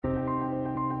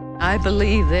I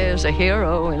believe there's a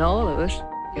hero in all of us.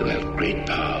 You have great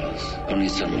powers, only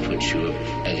some of which you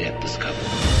have as yet discovered.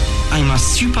 I'm a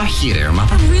superhero,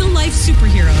 A real-life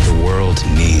superhero. The world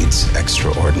needs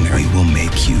extraordinary. We will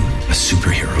make you a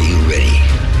superhero. Are you ready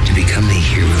to become a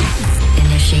hero?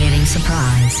 Initiating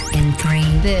surprise in 3.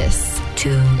 This,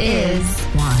 2, is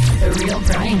 1. The Real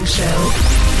Brian Show.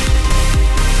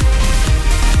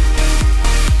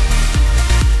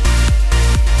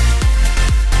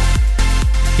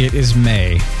 It is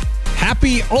May.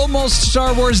 Happy almost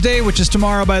Star Wars Day, which is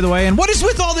tomorrow, by the way. And what is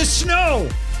with all this snow?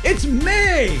 It's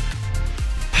May!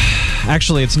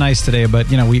 Actually, it's nice today, but,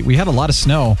 we had a lot of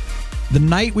snow. The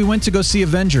night we went to go see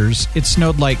Avengers, it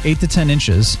snowed like 8 to 10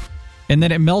 inches, and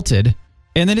then it melted,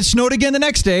 and then it snowed again the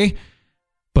next day,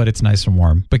 but it's nice and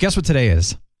warm. But guess what today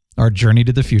is? Our journey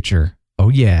to the future. Oh,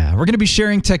 yeah. We're going to be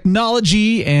sharing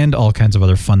technology and all kinds of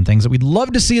other fun things that we'd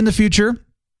love to see in the future,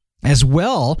 as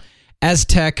well as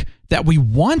tech that we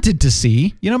wanted to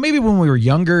see, maybe when we were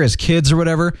younger as kids or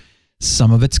whatever.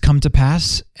 Some of it's come to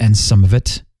pass, and some of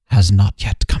it has not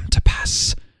yet come to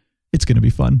pass. It's going to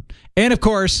be fun. And of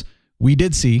course, we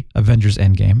did see Avengers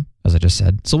Endgame, as I just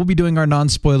said. So we'll be doing our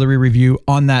non-spoilery review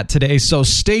on that today. So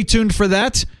stay tuned for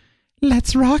that.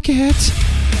 Let's rock it.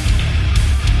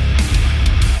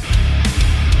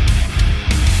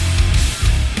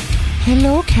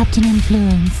 Hello, Captain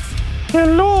Influence.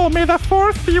 Hello, may the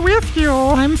Force be with you.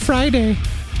 I'm Friday.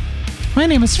 My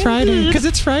name is Friday because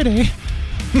it's Friday.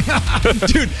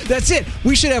 Dude, that's it.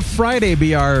 We should have Friday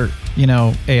be our,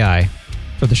 AI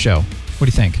for the show. What do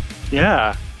you think?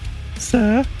 Yeah.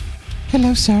 Sir?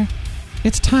 Hello, sir.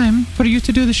 It's time for you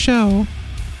to do the show.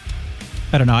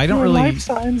 I don't know. I don't Your really... life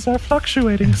signs are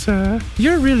fluctuating, sir.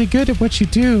 You're really good at what you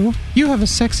do. You have a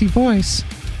sexy voice.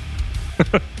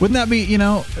 Wouldn't that be,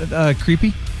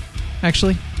 creepy,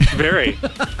 actually? Very.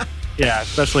 Yeah,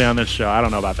 especially on this show. I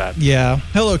don't know about that. Yeah.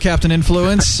 Hello, Captain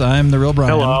Influence. I'm the real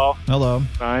Brian. Hello. Hello.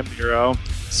 I'm Hero.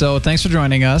 So thanks for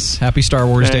joining us. Happy Star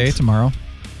Wars Day tomorrow.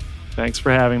 Thanks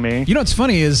for having me. What's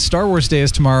funny is Star Wars Day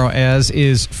is tomorrow, as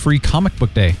is Free Comic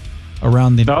Book Day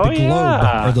around the globe,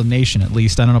 or the nation at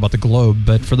least. I don't know about the globe,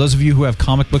 but for those of you who have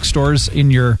comic book stores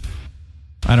in your,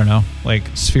 I don't know, like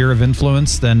sphere of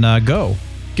influence, then go.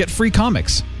 Get free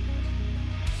comics.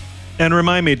 And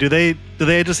remind me, do they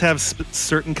just have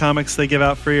certain comics they give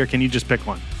out free, or can you just pick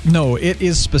one? No, it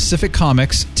is specific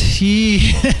comics.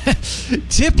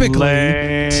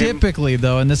 Typically,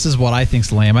 though, and this is what I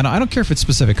think's lame. I don't care if it's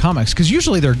specific comics, because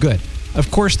usually they're good.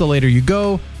 Of course, the later you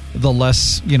go, the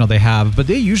less they have. But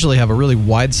they usually have a really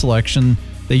wide selection.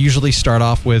 They usually start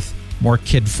off with more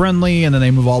kid-friendly, and then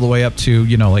they move all the way up to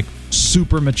like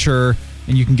super mature,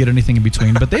 and you can get anything in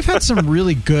between. But they've had some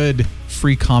really good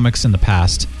free comics in the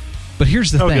past. But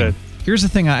here's the thing. Good. Here's the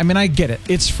thing. I get it.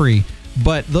 It's free.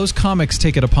 But those comics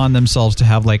take it upon themselves to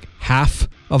have like half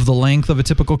of the length of a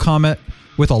typical comic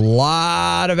with a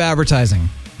lot of advertising.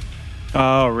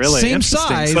 Oh, really? Same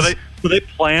size. So they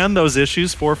plan those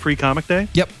issues for Free Comic Day?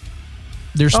 Yep.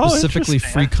 They're specifically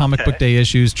Free Comic Book Day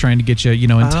issues, trying to get you,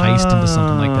 enticed into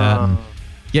something like that. And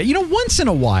yeah, once in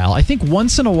a while,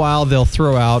 they'll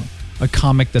throw out a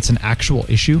comic that's an actual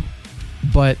issue.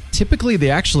 But typically,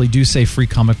 they actually do say Free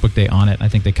Comic Book Day on it. I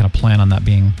think they kind of plan on that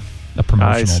being a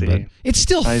promotional. But it's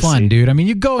still fun, dude. I mean,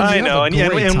 you go and you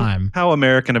have a great time. How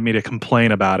American of me to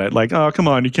complain about it. Like, oh, come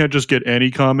on, you can't just get any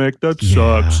comic. That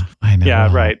sucks. I know.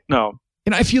 Yeah, right. No.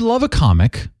 If you love a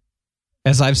comic,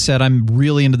 as I've said, I'm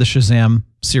really into the Shazam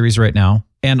series right now,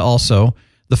 and also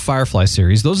the Firefly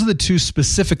series. Those are the two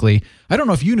specifically. I don't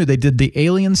know if you knew they did the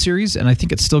Alien series, and I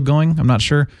think it's still going. I'm not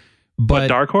sure. But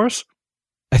Dark Horse?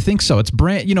 I think so. It's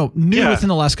brand, new within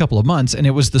the last couple of months, and it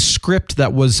was the script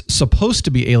that was supposed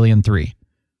to be Alien 3.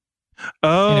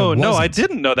 Oh, no, I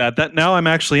didn't know that. Now I'm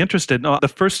actually interested. No, the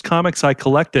first comics I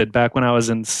collected back when I was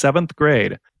in 7th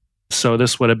grade. So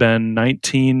this would have been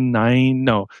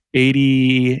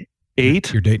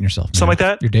 88. You're dating yourself. Something like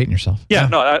that? You're dating yourself. Yeah,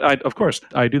 no, I of course,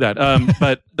 I do that.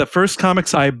 But the first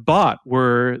comics I bought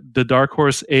were the Dark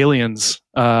Horse Aliens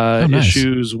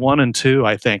issues 1 and 2,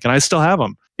 I think. And I still have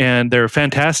them. And they're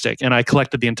fantastic. And I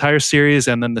collected the entire series,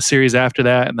 and then the series after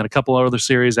that, and then a couple other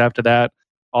series after that,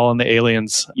 all in the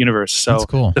Aliens universe. So that's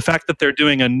cool. The fact that they're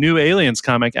doing a new Aliens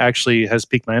comic actually has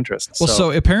piqued my interest. Well, so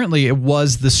apparently it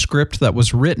was the script that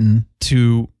was written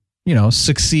to,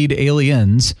 succeed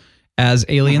Aliens as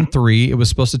Alien 3. It was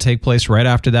supposed to take place right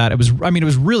after that. It was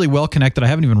really well connected. I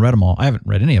haven't even read them all. I haven't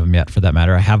read any of them yet, for that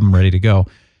matter. I have them ready to go.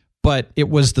 But it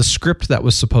was the script that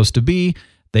was supposed to be.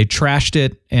 They trashed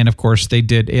it, and of course they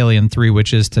did Alien 3,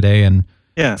 which is today. And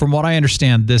from what I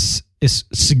understand, this is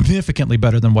significantly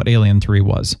better than what Alien 3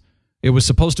 was. It was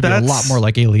supposed to be a lot more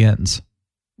like Aliens.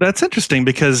 That's interesting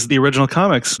because the original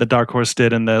comics that Dark Horse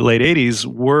did in the late 80s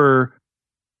were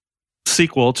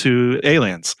sequel to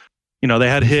Aliens. You know, they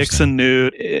had Hicks and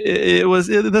Newt.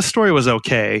 The story was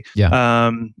okay.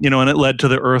 Yeah. You know, and it led to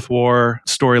the Earth War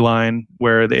storyline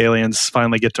where the aliens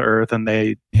finally get to Earth and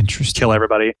they kill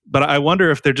everybody. But I wonder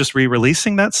if they're just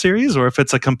re-releasing that series or if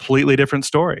it's a completely different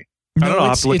story. No, I don't know. I'll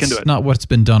have to look into it. It's not what's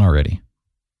been done already.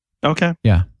 Okay.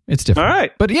 Yeah, it's different. All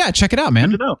right. But yeah, check it out,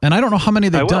 man. Good to know. And I don't know how many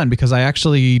they've done because I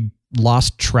actually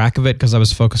lost track of it because I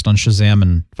was focused on Shazam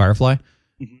and Firefly.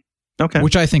 Okay.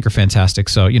 Which I think are fantastic.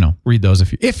 So, you know, read those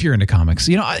if you're into comics.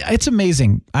 You know, it's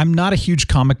amazing. I'm not a huge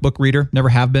comic book reader, never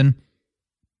have been.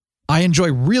 I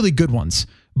enjoy really good ones,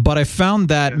 but I found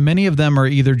that many of them are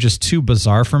either just too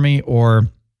bizarre for me or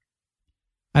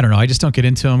I don't know, I just don't get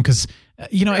into them because,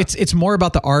 you know, it's more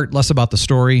about the art, less about the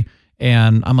story.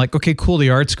 And I'm like, okay, cool,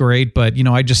 the art's great, but, you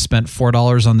know, I just spent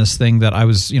 $4 on this thing that I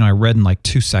read in like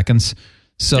 2 seconds.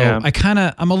 So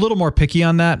I'm a little more picky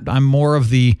on that. I'm more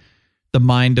of the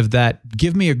mind of that.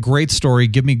 Give me a great story,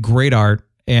 give me great art,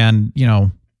 and, you know,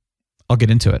 I'll get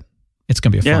into it. It's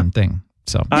going to be a fun thing.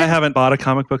 So I haven't bought a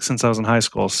comic book since I was in high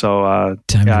school. So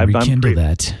time to rekindle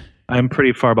that. I'm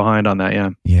pretty far behind on that. Yeah.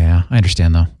 Yeah, I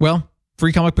understand though. Well,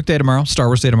 free comic book day tomorrow, Star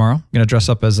Wars day tomorrow. Going to dress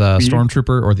up as a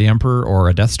Stormtrooper or the Emperor or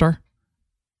a Death Star.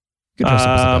 You could dress up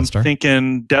as a Death Star.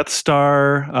 Thinking Death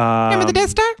Star. Remember the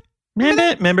Death Star?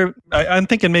 Remember? I'm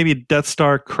thinking maybe Death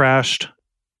Star crashed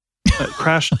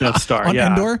Death Star. On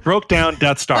Endor? Broke down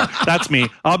Death Star. That's me.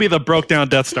 I'll be the broke down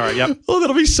Death Star. Yep. Oh,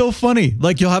 that'll be so funny.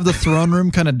 Like you'll have the throne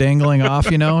room kind of dangling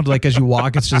off, you know, like as you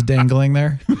walk, it's just dangling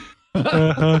there. You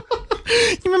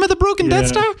remember the broken Death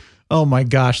Star? Oh my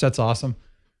gosh, that's awesome.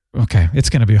 Okay, it's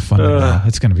going to be a fun day.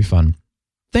 It's going to be fun.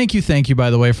 Thank you, by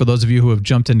the way, for those of you who have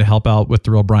jumped in to help out with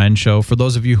The Real Brian Show. For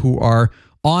those of you who are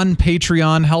on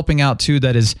Patreon helping out too,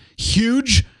 that is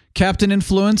huge. Captain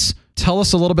Influence, tell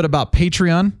us a little bit about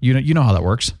Patreon. You know how that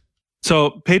works.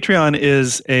 So Patreon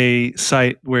is a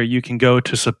site where you can go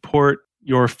to support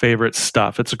your favorite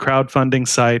stuff. It's a crowdfunding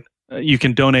site. You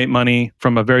can donate money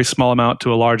from a very small amount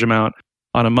to a large amount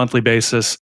on a monthly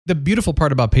basis. The beautiful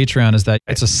part about Patreon is that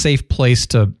it's a safe place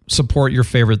to support your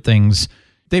favorite things.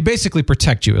 They basically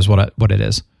protect you is what it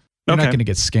is. You're not going to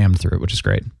get scammed through it, which is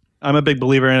great. I'm a big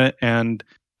believer in it. And,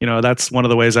 you know, that's one of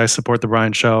the ways I support The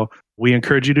Brian Show. We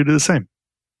encourage you to do the same.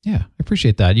 Yeah, I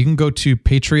appreciate that. You can go to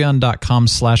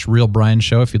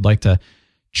patreon.com/realbrianshow if you'd like to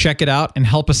check it out and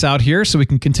help us out here so we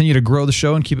can continue to grow the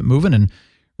show and keep it moving, and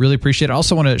really appreciate it. I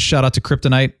also want to shout out to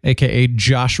Kryptonite, a.k.a.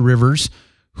 Josh Rivers,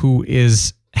 who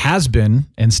has been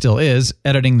and still is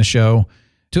editing the show,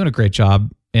 doing a great job.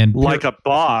 And like a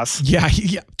boss. Yeah,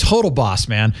 total boss,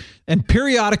 man. And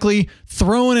periodically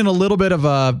throwing in a little bit of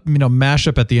a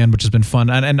mashup at the end, which has been fun.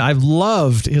 And I've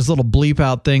loved his little bleep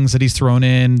out things that he's thrown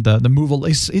in. The move,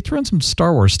 he threw in some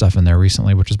Star Wars stuff in there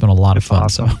recently, which has been a lot of fun.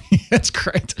 Awesome. So that's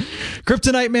great.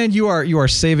 Kryptonite, man, you are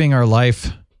saving our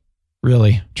life.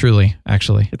 Really, truly,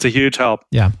 actually. It's a huge help.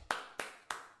 Yeah.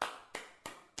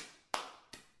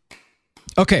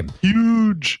 Okay.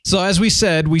 Huge. So as we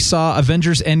said, we saw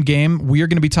Avengers Endgame. We are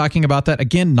going to be talking about that.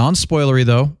 Again, non-spoilery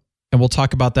though, and we'll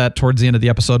talk about that towards the end of the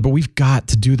episode. But we've got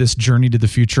to do this journey to the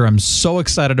future. I'm so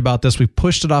excited about this. We've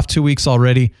pushed it off 2 weeks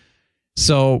already.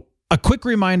 So a quick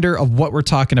reminder of what we're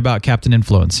talking about, Captain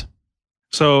Influence.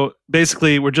 So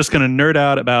basically, we're just going to nerd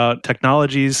out about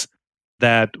technologies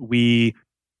that we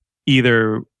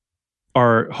either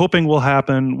are hoping will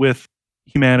happen with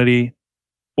humanity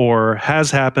or has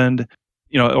happened.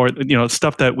 Or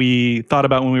stuff that we thought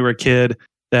about when we were a kid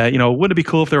that, wouldn't it be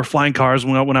cool if there were flying cars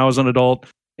when I was an adult?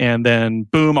 And then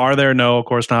boom, are there? No, of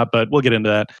course not, but we'll get into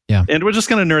that. Yeah. And we're just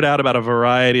going to nerd out about a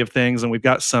variety of things. And we've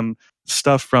got some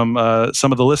stuff from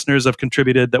some of the listeners have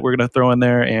contributed that we're going to throw in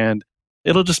there. And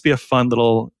it'll just be a fun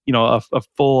little, a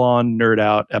full on nerd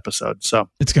out episode. So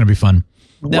it's going to be fun.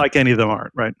 Like any of them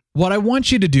aren't, right? What I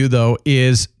want you to do though,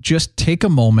 is just take a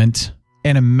moment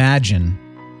and imagine,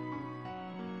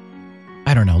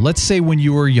 I don't know, let's say when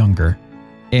you were younger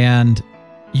and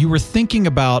you were thinking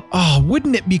about,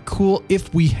 wouldn't it be cool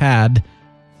if we had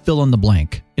fill in the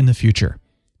blank in the future?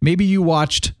 Maybe you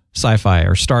watched sci-fi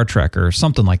or Star Trek or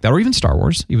something like that, or even Star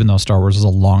Wars, even though Star Wars is a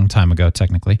long time ago,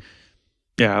 technically.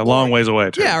 Yeah, a long ways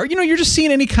away, too. Yeah, or, you're just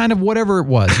seeing any kind of whatever it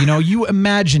was. You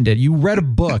imagined it. You read a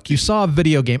book. You saw a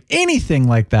video game, anything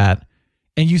like that.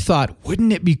 And you thought,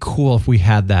 wouldn't it be cool if we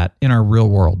had that in our real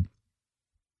world?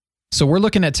 So we're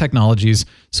looking at technologies.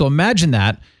 So imagine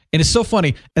that. And it's so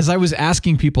funny. As I was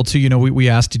asking people to, we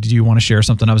asked, do you want to share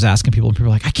something? I was asking people and people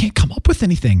were like, I can't come up with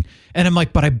anything. And I'm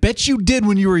like, but I bet you did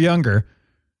when you were younger.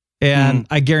 And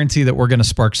I guarantee that we're going to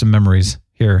spark some memories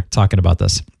here talking about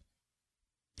this.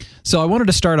 So I wanted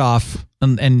to start off,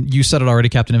 and you said it already,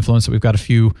 Captain Influence, that we've got a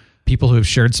few people who have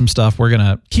shared some stuff. We're going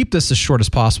to keep this as short as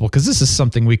possible because this is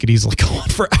something we could easily go on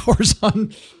for hours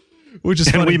on. Which is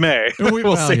funny. And we may.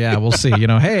 We'll see. Yeah, we'll see.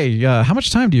 Hey, how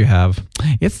much time do you have?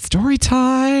 It's story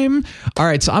time. All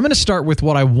right, so I'm going to start with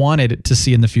what I wanted to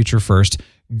see in the future first.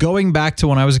 Going back to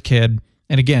when I was a kid,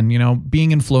 and again,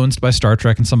 being influenced by Star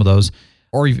Trek and some of those,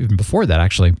 or even before that,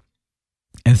 actually,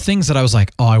 and things that I was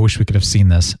like, oh, I wish we could have seen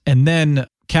this. And then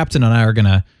Captain and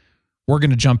I we're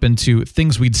going to jump into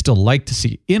things we'd still like to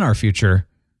see in our future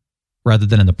rather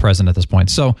than in the present at this point.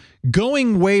 So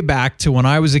going way back to when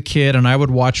I was a kid and I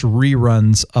would watch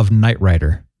reruns of Knight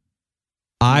Rider,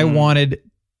 I wanted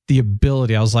the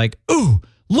ability. I was like, ooh,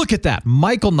 look at that.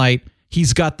 Michael Knight,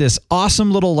 he's got this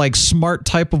awesome little smart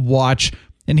type of watch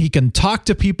and he can talk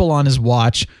to people on his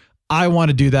watch. I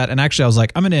want to do that. And actually I was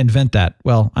like, I'm going to invent that.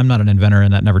 Well, I'm not an inventor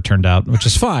and that never turned out, which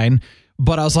is fine.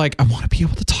 But I was like, I want to be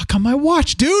able to talk on my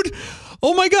watch, dude.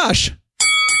 Oh my gosh.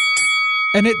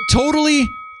 And it totally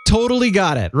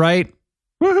got it, right?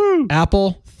 Woohoo!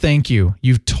 Apple, thank you.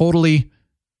 You've totally...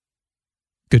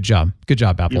 Good job,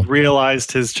 Apple. You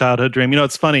realized his childhood dream.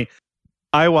 It's funny.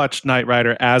 I watched Knight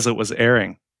Rider as it was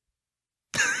airing.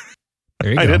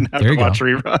 There you go. I didn't have to watch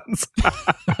reruns.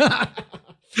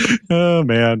 Oh,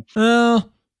 man.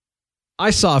 Well, I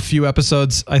saw a few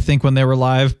episodes, I think, when they were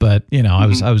live, but I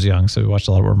was young, so we watched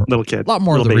a lot more. Little kid, a lot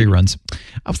more of the baby. Reruns.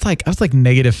 I was like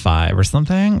 -5 or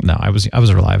something. No, I was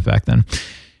alive back then.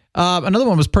 Another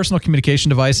one was personal communication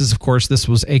devices. Of course, this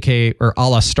was a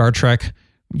la Star Trek.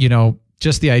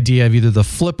 Just the idea of either the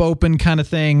flip open kind of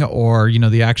thing or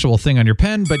the actual thing on your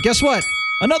pen. But guess what?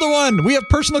 Another one. We have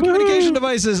personal communication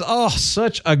devices. Oh,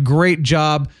 such a great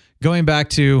job going back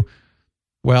to.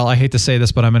 Well, I hate to say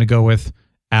this, but I'm going to go with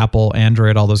Apple,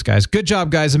 Android, all those guys. Good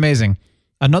job, guys. Amazing.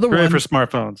 Another Great one for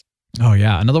smartphones. Oh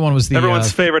yeah, another one was the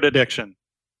everyone's favorite addiction.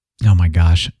 Oh my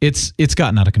gosh, it's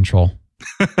gotten out of control.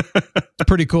 It's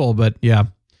pretty cool, but yeah.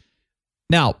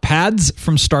 Now, pads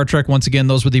from Star Trek. Once again,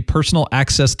 those were the personal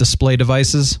access display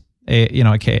devices.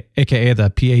 AKA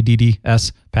the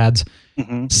PADDS pads.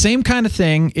 Mm-hmm. Same kind of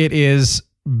thing. It is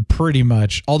pretty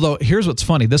much. Although here's what's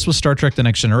funny. This was Star Trek: The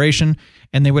Next Generation,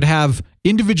 and they would have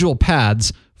individual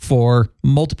pads for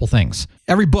multiple things.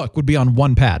 Every book would be on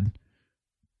one pad,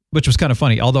 which was kind of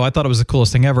funny. Although I thought it was the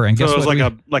coolest thing ever. And guess what? It was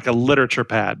what? like a literature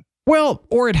pad. Well,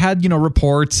 or it had,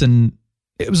 reports, and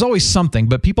it was always something,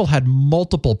 but people had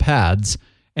multiple pads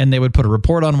and they would put a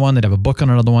report on one. They'd have a book on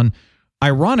another one.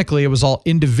 Ironically, it was all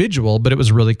individual, but it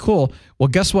was really cool. Well,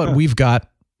 guess what? We've got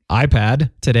iPad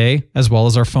today, as well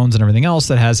as our phones and everything else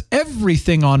that has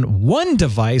everything on one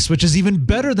device, which is even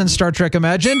better than Star Trek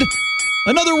imagined.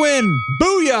 Another win.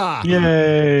 Booyah.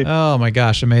 Yay. Oh my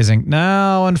gosh. Amazing.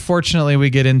 Now, unfortunately,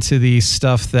 we get into the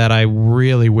stuff that I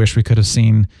really wish we could have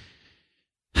seen.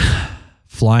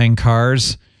 Flying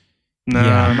cars. No,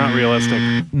 not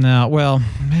realistic. No, well,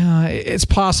 it's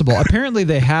possible. Apparently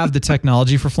they have the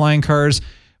technology for flying cars,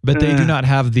 but they do not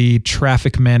have the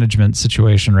traffic management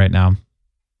situation right now.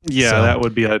 Yeah, so, that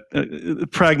would be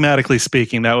pragmatically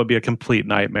speaking, that would be a complete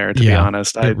nightmare, to be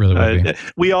honest. It really would be.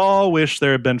 We all wish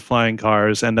there had been flying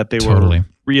cars and that they were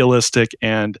realistic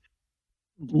and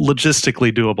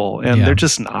logistically doable. And they're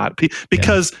just not.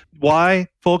 Because why,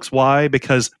 folks? Why?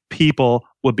 Because people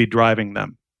would be driving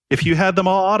them. If you had them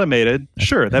all automated,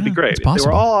 sure, that'd be great. If they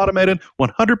were all automated,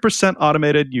 100%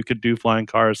 automated, you could do flying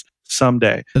cars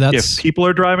someday. If people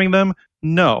are driving them,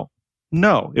 no,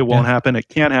 it won't happen. It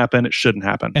can't happen. It shouldn't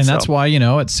happen. And that's why,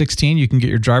 at 16, you can get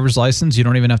your driver's license. You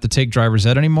don't even have to take driver's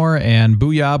ed anymore. And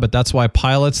booyah. But that's why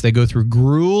pilots, they go through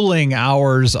grueling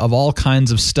hours of all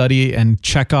kinds of study and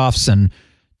checkoffs and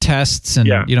tests. And,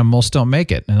 most don't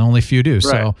make it and only a few do. Right.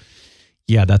 So,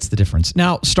 yeah, that's the difference.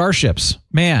 Now, starships,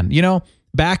 man,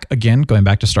 going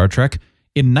back to Star Trek,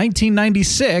 in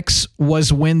 1996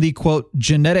 was when the, quote,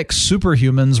 genetic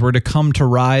superhumans were to come to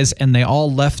rise, and they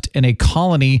all left in a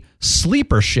colony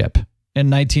sleeper ship in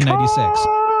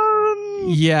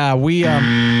 1996. Yeah, we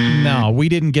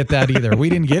didn't get that either. We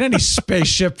didn't get any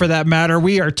spaceship for that matter.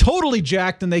 We are totally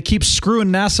jacked, and they keep screwing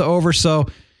NASA over, so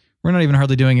we're not even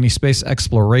hardly doing any space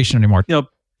exploration anymore.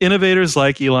 Innovators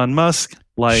like Elon Musk,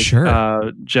 like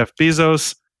Jeff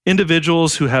Bezos,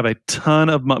 individuals who have a ton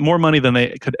of more money than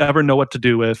they could ever know what to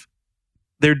do with,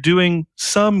 they're doing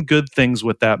some good things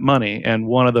with that money. And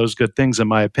one of those good things, in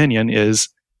my opinion, is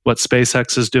what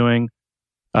SpaceX is doing,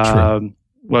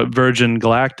 what Virgin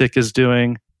Galactic is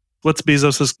doing. What's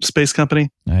Bezos' space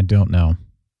company? I don't know.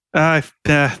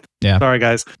 Sorry,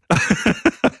 guys.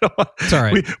 It's all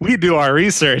right. We do our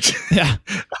research. Yeah.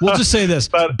 We'll just say this.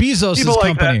 Bezos'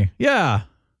 company. Yeah,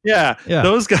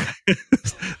 those guys.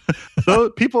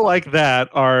 People like that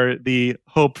are the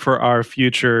hope for our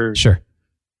future. Sure.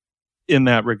 In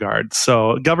that regard.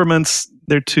 So governments,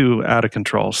 they're too out of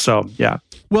control. So yeah.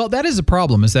 Well, that is a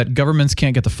problem, is that governments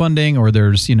can't get the funding, or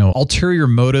there's, ulterior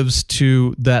motives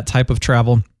to that type of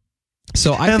travel.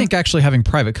 So I think actually having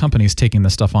private companies taking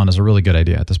this stuff on is a really good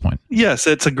idea at this point. Yes,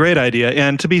 it's a great idea.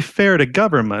 And to be fair to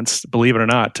governments, believe it or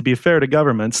not,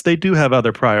 they do have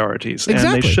other priorities.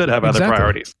 Exactly. And they should have other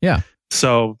priorities. Yeah.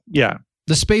 So, yeah.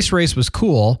 The space race was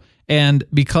cool. And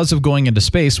because of going into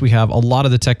space, we have a lot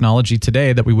of the technology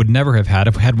today that we would never have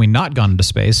had we not gone into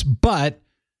space. But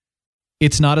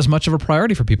it's not as much of a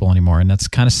priority for people anymore, and that's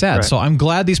kind of sad. Right. So I'm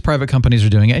glad these private companies are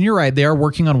doing it. And you're right, they are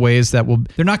working on ways that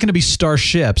they're not going to be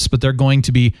starships, but they're going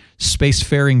to be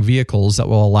spacefaring vehicles that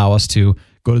will allow us to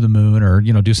go to the moon or,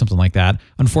 do something like that.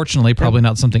 Unfortunately, probably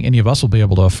not something any of us will be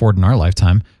able to afford in our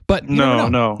lifetime. But you never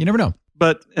know.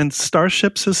 And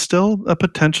starships is still a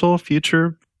potential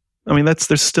future. I mean,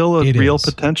 there's still a real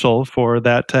potential for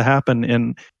that to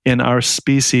happen in our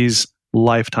species'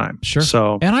 lifetime. Sure.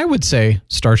 So, and I would say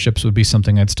starships would be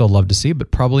something I'd still love to see,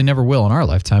 but probably never will in our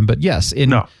lifetime. But yes,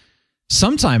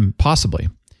 sometime possibly.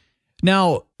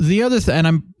 Now, the other thing, and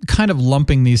I'm kind of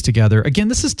lumping these together. Again,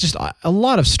 this is just a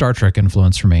lot of Star Trek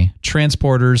influence for me.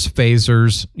 Transporters,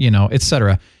 phasers,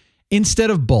 etc.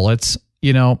 Instead of bullets,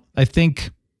 I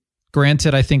think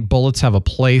bullets have a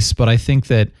place, but I think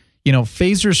that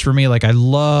phasers for me, like I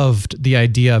loved the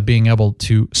idea of being able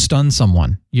to stun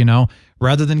someone,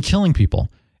 rather than killing people.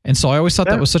 And so I always thought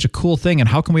that was such a cool thing. And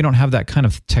how come we don't have that kind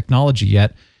of technology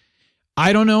yet?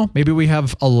 I don't know. Maybe we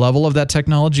have a level of that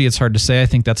technology. It's hard to say. I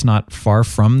think that's not far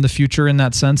from the future in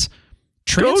that sense.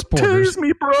 Transporters. Don't tase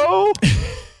me, bro.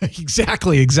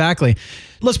 Exactly.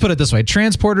 Let's put it this way.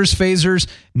 Transporters, phasers,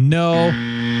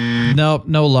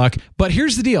 no luck. But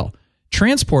here's the deal.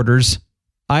 Transporters,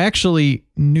 I actually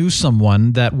knew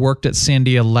someone that worked at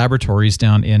Sandia Laboratories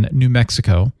down in New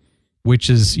Mexico,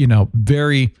 which is,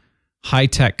 very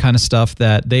high-tech kind of stuff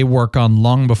that they work on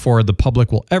long before the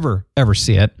public will ever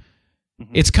see it.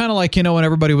 Mm-hmm. It's kind of like, when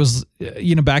everybody was,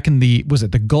 back in the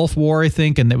Gulf War, I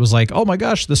think, and it was like, oh my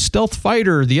gosh, the stealth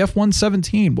fighter, the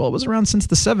F-117. Well, it was around since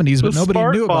the 70s, but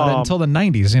nobody knew about it until the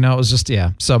 90s. It was just,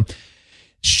 yeah. So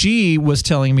she was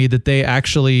telling me that they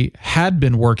actually had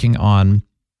been working on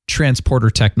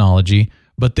transporter technology,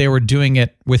 but they were doing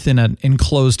it within an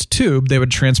enclosed tube. They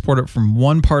would transport it from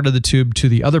one part of the tube to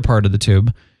the other part of the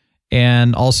tube.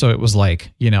 And also it was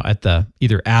like, at the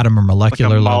either atom or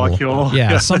molecular level.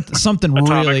 Yeah, something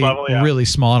really, really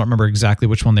small. I don't remember exactly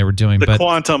which one they were doing. But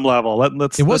quantum level.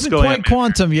 It wasn't quite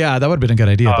quantum. Yeah, that would have been a good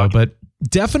idea though. Okay. But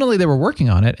definitely they were working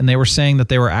on it. And they were saying that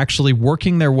they were actually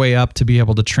working their way up to be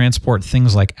able to transport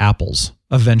things like apples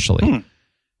eventually.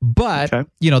 But,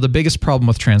 the biggest problem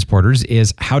with transporters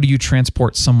is how do you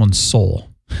transport someone's soul?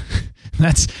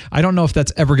 I don't know if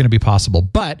that's ever going to be possible.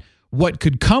 But what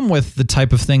could come with the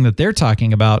type of thing that they're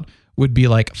talking about would be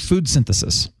like food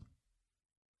synthesis.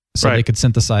 So they could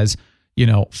synthesize,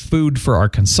 food for our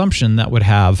consumption that would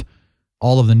have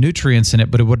all of the nutrients in it,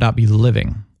 but it would not be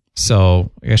living. So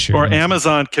I guess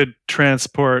Amazon could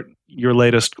transport your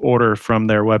latest order from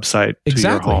their website to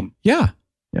your home. Yeah.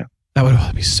 That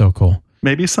would be so cool.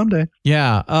 Maybe someday.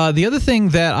 Yeah. The other thing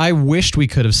that I wished we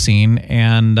could have seen,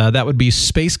 and that would be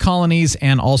space colonies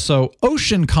and also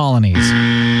ocean colonies.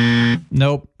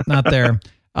 Nope, not there.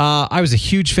 I was a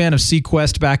huge fan of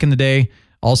SeaQuest back in the day.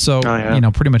 Also,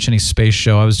 pretty much any space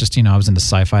show. I was just, I was into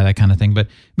sci-fi, that kind of thing. But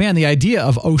man, the idea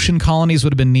of ocean colonies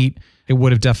would have been neat. It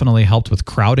would have definitely helped with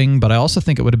crowding, but I also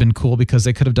think it would have been cool because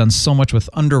they could have done so much with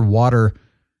underwater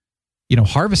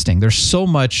harvesting. There's so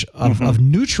much of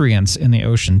nutrients in the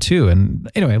ocean too. And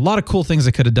anyway, a lot of cool things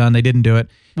they could have done. They didn't do it.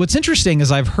 What's interesting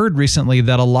is I've heard recently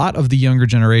that a lot of the younger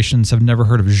generations have never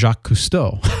heard of Jacques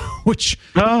Cousteau, which...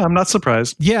 I'm not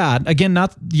surprised. Yeah. Again,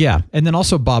 And then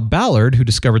also Bob Ballard, who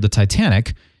discovered the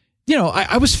Titanic.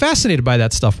 I was fascinated by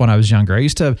that stuff when I was younger. I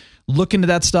used to look into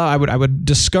that stuff. I would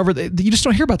discover that you just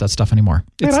don't hear about that stuff anymore.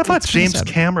 I thought James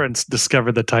Cameron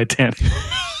discovered the Titanic.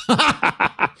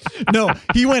 No,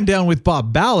 he went down with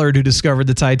Bob Ballard, who discovered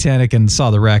the Titanic and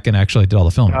saw the wreck and actually did all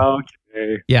the filming.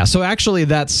 Okay. Yeah, so actually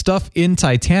that stuff in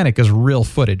Titanic is real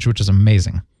footage, which is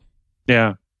amazing.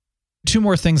 Yeah. 2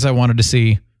 more things I wanted to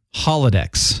see.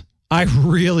 Holodecks. I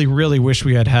really, really wish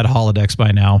we had holodecks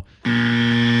by now.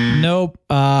 Nope.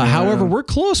 However, we're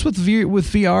close with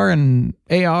VR and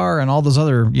AR and all those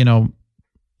other,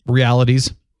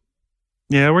 realities.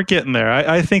 Yeah, we're getting there.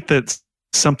 I think that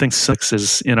something sucks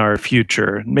is in our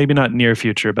future. Maybe not near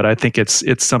future, but I think it's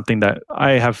something that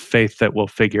I have faith that we'll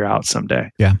figure out someday.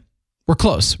 Yeah. We're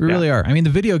close. We really are. I mean, the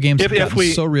video games have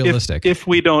gotten so realistic. If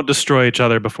we don't destroy each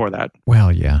other before that.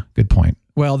 Well, yeah, good point.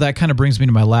 Well, that kind of brings me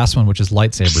to my last one, which is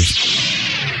lightsabers.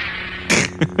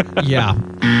 Yeah.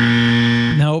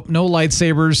 No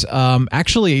lightsabers.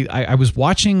 Actually, I was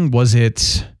watching, was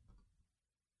it...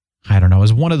 I don't know. It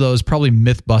was one of those, probably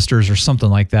Mythbusters or something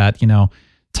like that,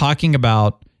 talking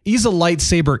about, is a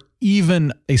lightsaber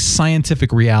even a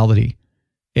scientific reality?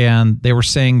 And they were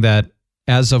saying that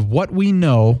as of what we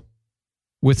know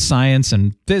with science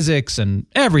and physics and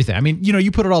everything, I mean,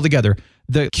 you put it all together,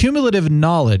 the cumulative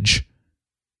knowledge,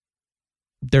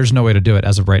 there's no way to do it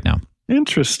as of right now.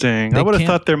 Interesting. I would have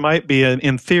thought there might be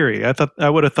in theory. I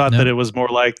would have thought that it was more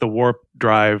like the warp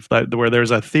drive, where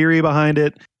there's a theory behind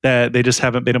it that they just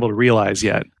haven't been able to realize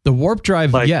yet. The warp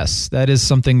drive, yes, that is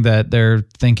something that they're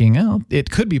thinking, it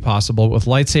could be possible. With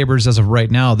lightsabers as of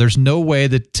right now, there's no way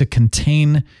to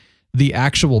contain the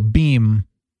actual beam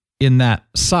in that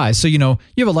size. So, you have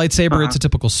a lightsaber, it's a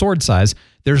typical sword size.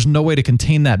 There's no way to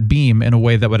contain that beam in a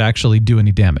way that would actually do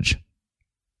any damage.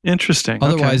 Interesting.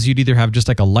 Otherwise, you'd either have just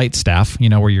like a light staff,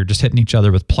 where you're just hitting each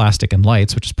other with plastic and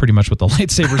lights, which is pretty much what the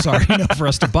lightsabers are, for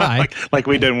us to buy. like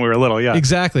we did when we were little, yeah.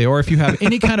 Exactly. Or if you have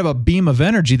any kind of a beam of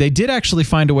energy, they did actually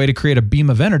find a way to create a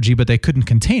beam of energy, but they couldn't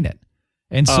contain it.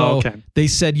 And so they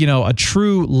said, a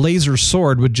true laser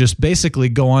sword would just basically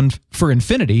go on for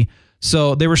infinity.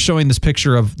 So they were showing this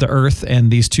picture of the Earth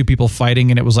and these two people fighting,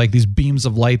 and it was like these beams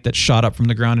of light that shot up from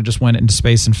the ground and just went into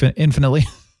space infinitely.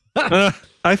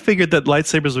 I figured that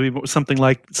lightsabers would be something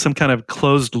like some kind of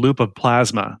closed loop of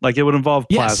plasma. Like it would involve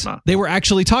plasma. Yes, they were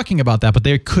actually talking about that, but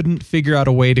they couldn't figure out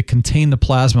a way to contain the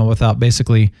plasma without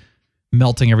basically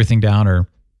melting everything down or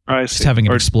just having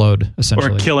it explode,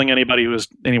 essentially. Or killing anybody who was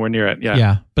anywhere near it. Yeah.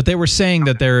 Yeah. But they were saying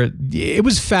that it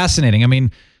was fascinating. I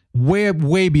mean,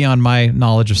 way beyond my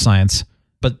knowledge of science,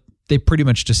 but they pretty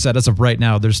much just said as of right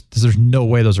now, there's no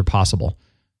way those are possible.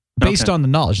 Based on the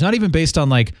knowledge, not even based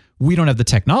on we don't have the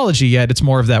technology yet. It's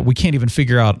more of that we can't even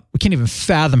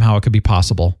fathom how it could be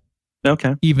possible.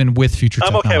 Okay. Even with future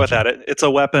technology. I'm okay with that. It's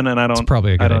a weapon and it's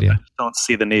probably a good idea. I don't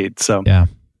see the need. So yeah.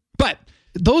 But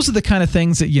those are the kind of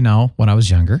things that, when I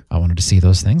was younger, I wanted to see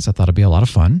those things. I thought it'd be a lot of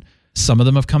fun. Some of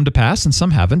them have come to pass and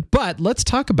some haven't. But let's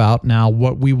talk about now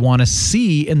what we want to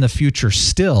see in the future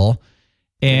still.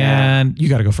 And you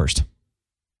got to go first.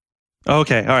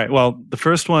 Okay. All right. Well, the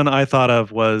first one I thought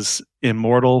of was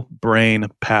immortal brain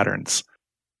patterns.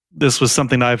 This was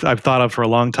something I've thought of for a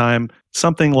long time.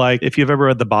 Something like, if you've ever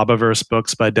read the Bobaverse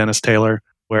books by Dennis Taylor,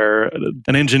 where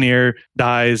an engineer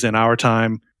dies in our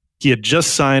time. He had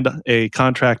just signed a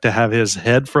contract to have his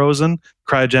head frozen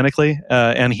cryogenically,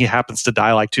 and he happens to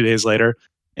die 2 days later.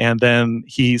 And then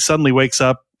he suddenly wakes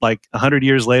up 100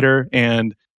 years later,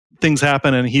 and things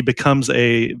happen, and he becomes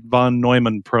a von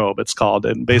Neumann probe, it's called.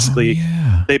 And basically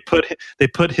they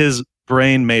put his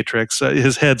brain matrix,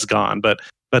 his head's gone, but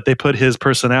they put his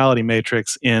personality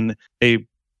matrix in a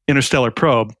interstellar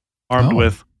probe armed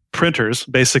with printers,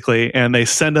 basically, and they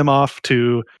send him off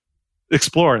to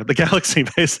explore the galaxy,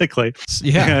 basically.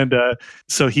 Yeah. And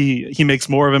so he makes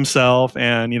more of himself,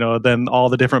 and then all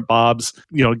the different Bobs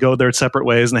go their separate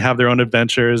ways and they have their own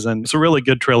adventures, and it's a really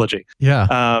good trilogy.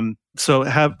 Yeah. So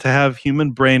have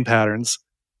human brain patterns.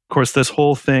 Of course, this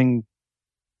whole thing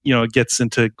gets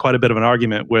into quite a bit of an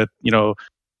argument with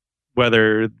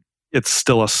whether it's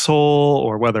still a soul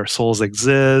or whether souls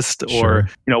exist, or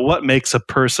what makes a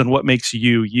person, what makes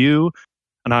you.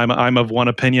 And I'm of one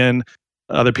opinion.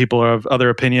 Other people are of other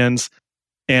opinions,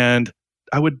 and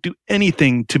I would do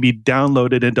anything to be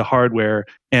downloaded into hardware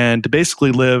and to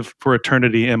basically live for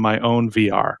eternity in my own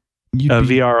VR,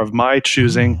 VR of my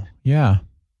choosing. Yeah,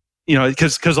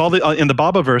 because all the in the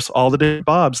Bobaverse, all the different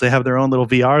Bobs, they have their own little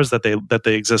VRs that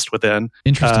they exist within.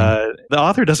 Interesting. The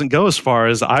author doesn't go as far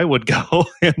as I would go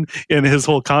in his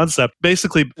whole concept.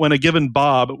 Basically, when a given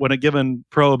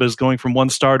probe is going from one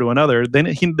star to another, they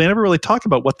never really talk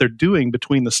about what they're doing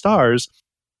between the stars.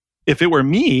 If it were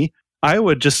me, I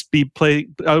would just I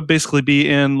would basically be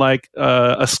in a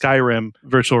Skyrim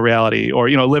virtual reality, or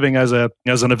living as an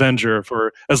Avenger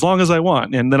for as long as I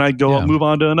want, and then I'd move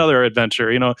on to another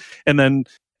adventure, and then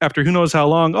after who knows how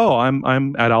long,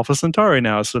 I'm at Alpha Centauri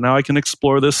now, so now I can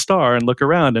explore this star and look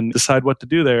around and decide what to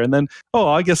do there, and then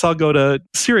I guess I'll go to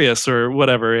Sirius or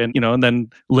whatever, and and then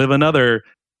live another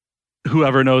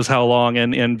whoever knows how long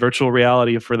in virtual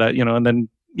reality for that, and then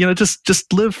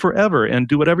just live forever and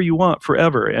do whatever you want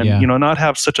forever, and not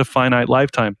have such a finite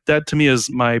lifetime. That to me is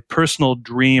my personal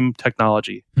dream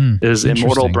technology, is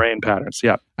immortal brain patterns.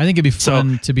 Yeah, I think it'd be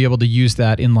fun to be able to use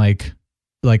that in like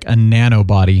a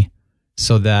nanobody,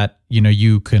 so that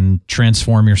you can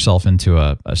transform yourself into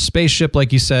a spaceship,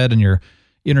 like you said, and you're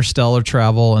interstellar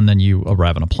travel, and then you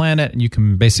arrive on a planet, and you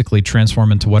can basically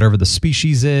transform into whatever the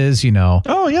species is.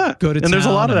 Oh yeah, go to and there's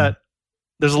a lot of that.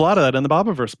 There's a lot of that in the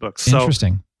Bobaverse books. So,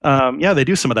 interesting. Yeah, they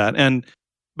do some of that,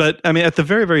 but I mean, at the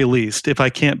very, very least, if I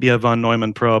can't be a von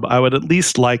Neumann probe, I would at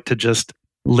least like to just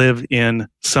live in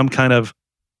some kind of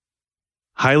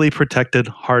highly protected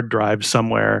hard drive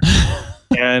somewhere.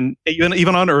 And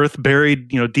even on Earth, buried,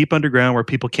 deep underground where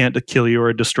people can't kill you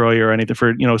or destroy you or anything,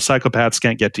 for, psychopaths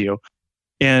can't get to you,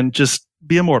 and just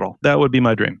be immortal. That would be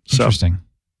my dream. So, interesting.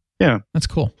 Yeah. That's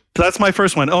cool. So that's my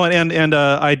first one. Oh, and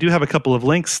I do have a couple of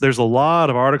links. There's a lot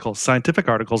of articles, scientific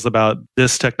articles about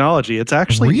this technology. It's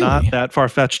actually not that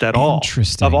far-fetched at all.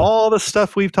 Interesting. Of all the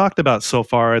stuff we've talked about so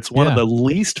far, it's one of the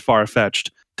least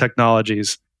far-fetched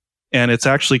technologies, and it's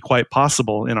actually quite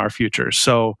possible in our future.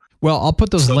 So, well, I'll put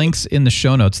those links in the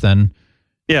show notes then.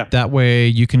 Yeah. That way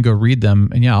you can go read them.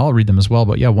 And yeah, I'll read them as well.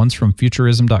 But yeah, one's from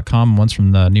futurism.com, one's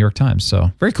from the New York Times.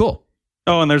 So very cool.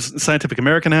 Oh, and there's Scientific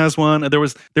American has one. There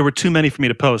were too many for me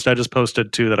to post. I just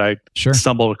posted two that I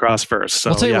stumbled across first. So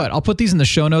I'll tell you what, I'll put these in the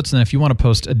show notes, and if you want to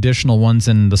post additional ones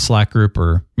in the Slack group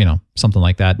or, something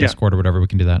like that, Discord or whatever, we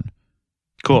can do that.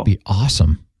 Cool. That'd be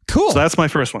awesome. Cool. So that's my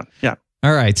first one. Yeah.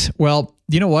 All right. Well,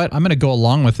 you know what? I'm going to go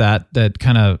along with that. That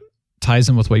kind of ties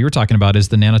in with what you were talking about, is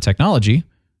the nanotechnology,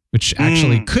 which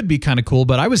actually could be kind of cool.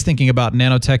 But I was thinking about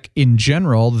nanotech in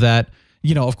general that,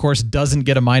 of course, doesn't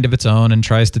get a mind of its own and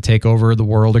tries to take over the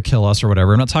world or kill us or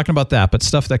whatever. I'm not talking about that, but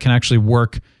stuff that can actually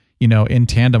work, in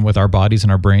tandem with our bodies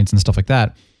and our brains and stuff like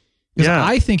that. Because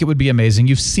I think it would be amazing.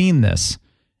 You've seen this.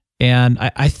 And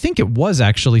I think it was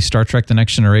actually Star Trek The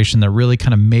Next Generation that really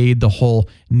kind of made the whole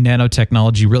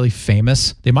nanotechnology really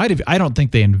famous. They might have, I don't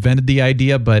think they invented the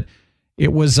idea, but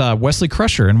it was Wesley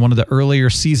Crusher in one of the earlier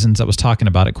seasons that was talking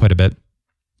about it quite a bit.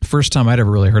 First time I'd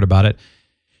ever really heard about it.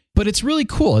 But it's really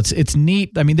cool. It's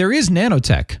neat. I mean, there is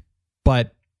nanotech,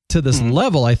 but to this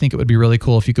level, I think it would be really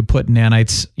cool if you could put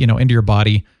nanites, into your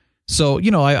body. So,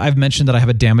 I've mentioned that I have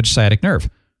a damaged sciatic nerve.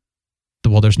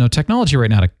 Well, there's no technology right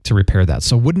now to repair that.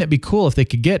 So wouldn't it be cool if they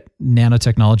could get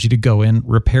nanotechnology to go in,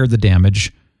 repair the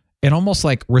damage, and almost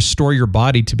like restore your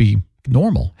body to be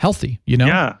normal, healthy,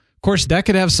 Yeah. Of course, that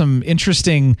could have some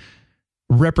interesting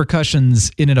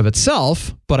repercussions in and of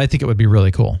itself, but I think it would be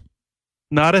really cool.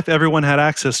 Not if everyone had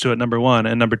access to it, number one.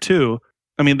 And number two,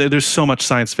 I mean, there's so much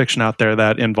science fiction out there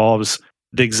that involves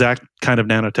the exact kind of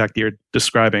nanotech you're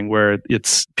describing, where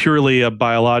it's purely a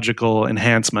biological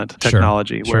enhancement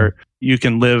technology, where you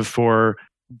can live for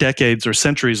decades or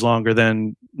centuries longer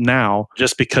than now,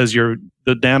 just because the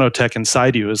nanotech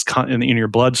inside you is in your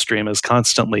bloodstream is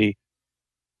constantly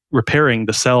repairing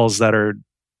the cells that are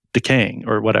decaying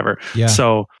or whatever. Yeah.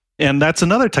 So, and that's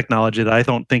another technology that I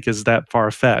don't think is that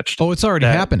far-fetched. Oh, it's already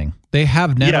happening. They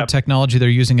have nanotechnology they're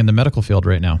using in the medical field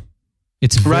right now.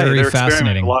 It's very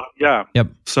fascinating. Yep.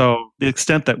 So the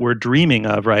extent that we're dreaming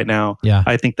of right now,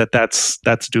 I think that's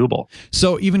doable.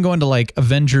 So even going to like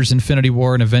Avengers Infinity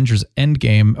War and Avengers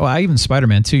Endgame, even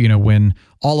Spider-Man too, when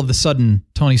all of a sudden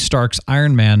Tony Stark's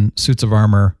Iron Man suits of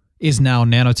armor is now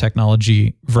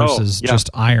nanotechnology versus just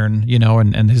iron,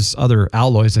 and his other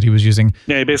alloys that he was using.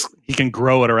 Yeah, he can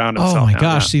grow it around himself. Oh my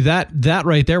gosh. See, that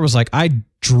right there was like, I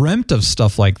dreamt of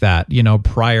stuff like that,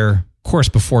 prior, of course,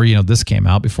 before, this came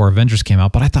out, before Avengers came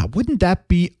out. But I thought, wouldn't that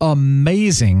be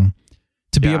amazing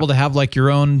to be able to have like your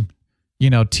own,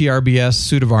 TRBS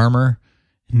suit of armor,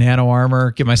 nano armor,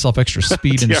 give myself extra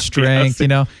speed and strength,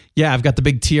 Yeah, I've got the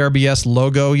big TRBS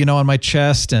logo, on my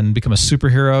chest and become a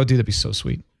superhero. Dude, that'd be so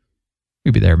sweet.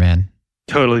 You'd be there, man.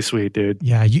 Totally sweet, dude.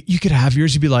 Yeah, you could have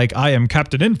yours. You'd be like, I am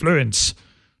Captain Influence.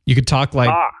 You could talk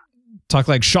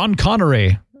like Sean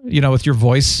Connery, with your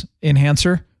voice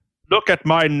enhancer. Look at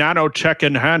my nanotech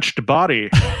enhanced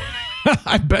body.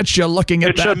 I bet you're looking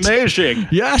at that. It's amazing.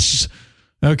 Yes.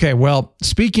 Okay, well,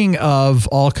 speaking of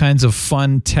all kinds of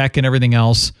fun tech and everything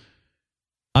else,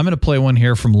 I'm going to play one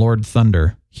here from Lord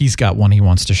Thunder. He's got one he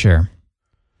wants to share.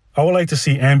 I would like to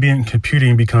see ambient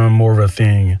computing become more of a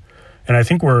thing. And I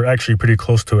think we're actually pretty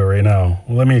close to it right now.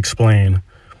 Let me explain.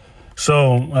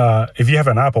 So if you have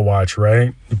an Apple Watch,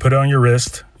 right, you put it on your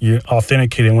wrist, you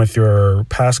authenticate it with your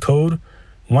passcode.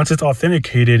 Once it's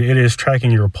authenticated, it is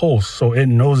tracking your pulse. So it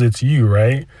knows it's you,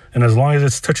 right? And as long as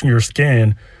it's touching your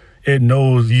skin, it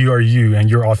knows you are you and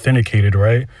you're authenticated,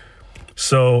 right?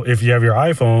 So if you have your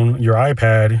iPhone, your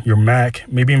iPad, your Mac,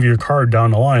 maybe even your car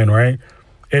down the line, right?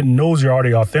 It knows you're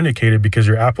already authenticated because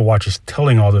your Apple Watch is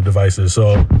telling all the devices.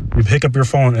 So you pick up your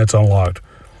phone, it's unlocked.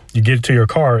 You get to your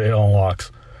car, it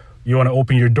unlocks. You want to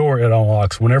open your door, it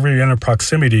unlocks. Whenever you're in a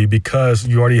proximity, because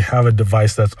you already have a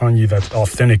device that's on you that's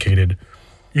authenticated.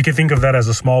 you can think of that as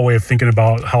a small way of thinking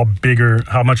about how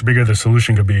much bigger the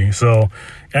solution could be. So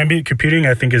ambient computing,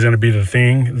 I think, is going to be the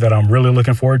thing that I'm really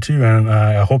looking forward to, and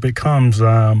I hope it comes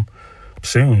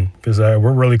soon, because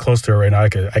we're really close to it right now. I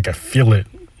could feel it.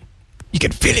 You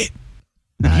can feel it.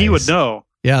 Nice. He would know.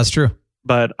 Yeah, that's true.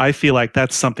 But I feel like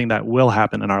that's something that will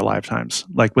happen in our lifetimes,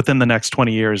 like within the next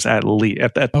 20 years at least,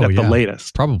 at the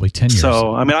latest. Probably 10 years.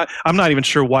 So, I mean, I'm not even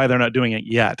sure why they're not doing it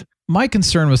yet. My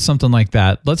concern with something like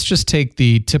that, let's just take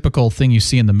the typical thing you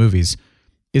see in the movies,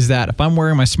 is that if I'm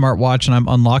wearing my smartwatch and I'm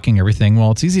unlocking everything,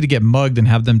 well, it's easy to get mugged and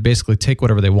have them basically take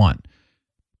whatever they want.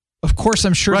 Of course,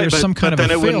 I'm sure there's some kind of a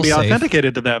fail-safe. But then it wouldn't be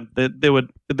authenticated to them.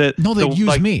 They'd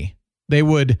use me. They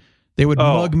would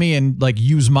mug me and like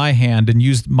use my hand and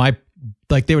use my,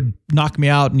 like they would knock me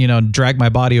out and drag my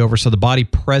body over, so the body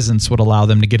presence would allow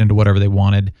them to get into whatever they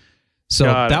wanted. So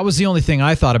that was the only thing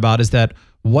I thought about, is that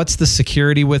what's the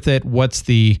security with it? What's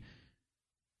the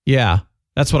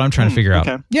that's what I'm trying to figure out.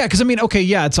 Yeah, because I mean,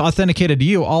 it's authenticated to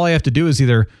you. All I have to do is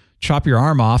either chop your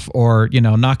arm off or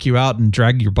knock you out and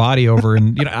drag your body over,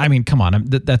 and I mean, come on,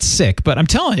 that's sick. But I'm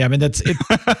telling you, I mean, that's it.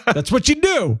 That's what you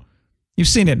do. You've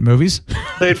seen it in movies.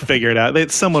 They'd figure it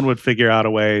out. Someone would figure out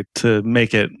a way to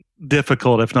make it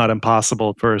difficult, if not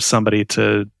impossible, for somebody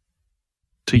to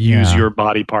use your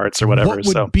body parts or whatever. What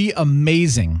would be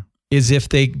amazing is if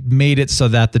they made it so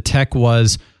that the tech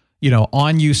was,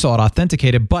 on you, so it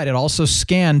authenticated, but it also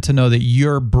scanned to know that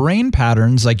your brain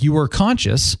patterns, like you were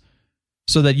conscious,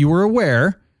 so that you were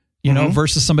aware,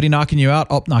 versus somebody knocking you out.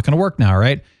 Oh, not going to work now,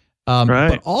 right? Right.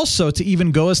 But also to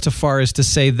even go as far as to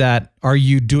say that, are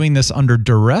you doing this under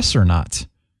duress or not?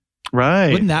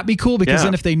 Right. Wouldn't that be cool? Because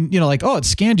then if they, it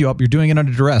scanned you up, you're doing it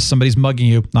under duress. Somebody's mugging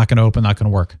you, not going to open, not going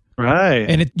to work. Right.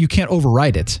 And you can't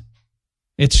override it.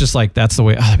 It's just like, that's the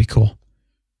way. That'd be cool.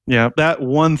 Yeah. That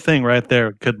one thing right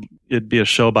there it'd be a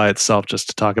show by itself just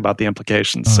to talk about the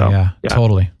implications. Oh, yeah,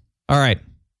 totally. All right.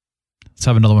 Let's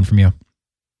have another one from you.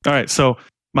 All right. So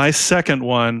my second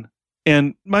one,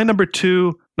 and my number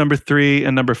 2, number 3,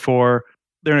 and number 4,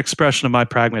 they're an expression of my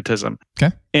pragmatism.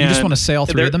 Okay. And you just want to say all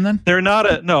three of them then? They're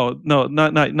not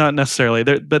not necessarily.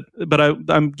 But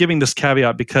I'm giving this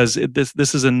caveat because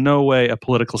this is in no way a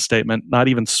political statement, not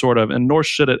even sort of, and nor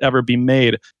should it ever be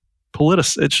made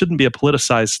it shouldn't be a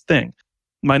politicized thing.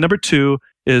 My number 2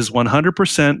 is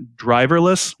 100%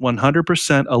 driverless,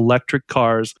 100% electric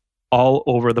cars all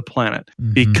over the planet.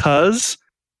 Mm-hmm. Because,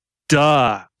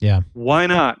 why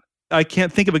not? I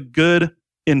can't think of a good,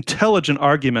 intelligent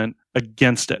argument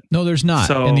against it. No, there's not.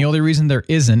 And the only reason there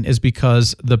isn't is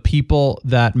because the people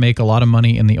that make a lot of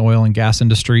money in the oil and gas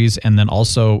industries and then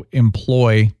also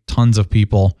employ tons of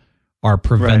people are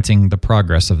preventing the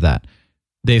progress of that.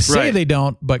 They say they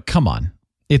don't, but come on.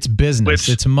 It's business.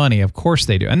 It's money. Of course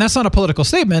they do. And that's not a political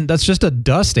statement. That's just a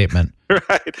duh statement.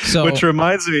 Right. So, which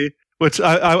reminds me,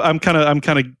 I'm kind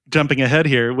of jumping ahead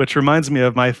here, which reminds me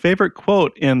of my favorite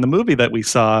quote in the movie that we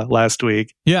saw last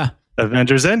week. Yeah.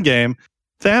 Avengers Endgame.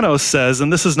 Thanos says,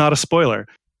 and this is not a spoiler,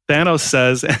 Thanos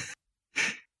says,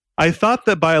 I thought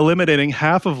that by eliminating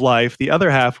half of life, the other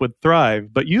half would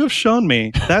thrive, but you have shown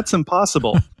me that's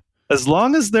impossible. As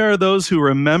long as there are those who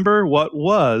remember what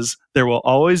was, there will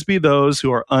always be those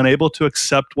who are unable to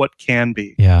accept what can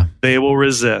be. Yeah. They will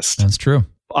resist. That's true.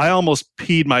 I almost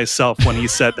peed myself when he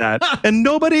said that. And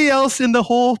nobody else in the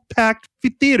whole packed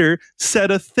theater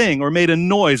said a thing or made a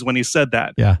noise when he said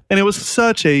that. Yeah. And it was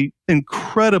such a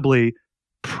incredibly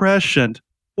prescient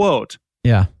quote.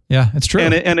 Yeah. Yeah, it's true.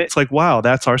 And it's like, wow,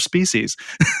 that's our species.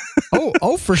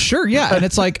 oh, for sure. Yeah. And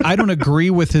it's like, I don't agree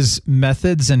with his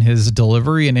methods and his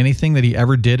delivery and anything that he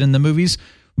ever did in the movies,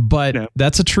 but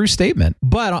that's a true statement.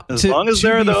 But as long as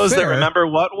there are those that remember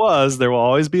what was, there will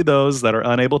always be those that are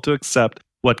unable to accept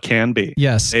what can be.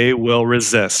 Yes. They will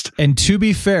resist. And to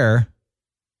be fair,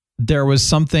 there was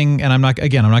something, and I'm not going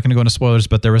to go into spoilers,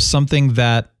 but there was something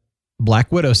that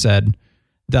Black Widow said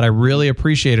that I really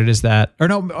appreciated, is that, or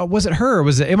no, was it her? Or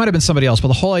was it might have been somebody else, but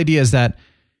the whole idea is that,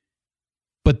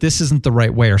 but this isn't the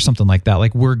right way or something like that.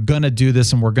 Like, we're going to do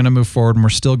this and we're going to move forward and we're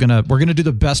going to do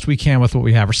the best we can with what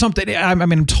we have or something. I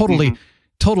mean, I'm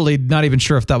totally not even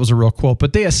sure if that was a real quote,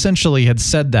 but they essentially had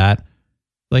said that,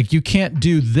 like, you can't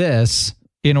do this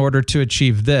in order to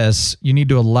achieve this. You need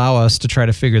to allow us to try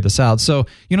to figure this out. So,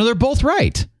 they're both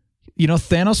right.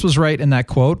 Thanos was right in that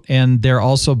quote, and they're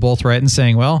also both right in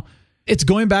saying, well, it's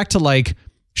going back to, like,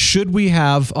 should we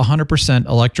have 100%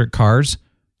 electric cars?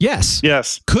 Yes.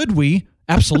 Could we?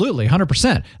 Absolutely.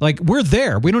 100%. Like, we're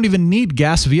there. We don't even need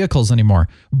gas vehicles anymore,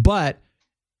 but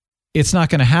it's not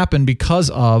going to happen because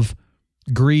of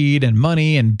greed and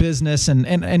money and business.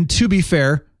 And to be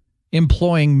fair,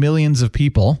 employing millions of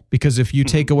people, because if you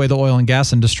take away the oil and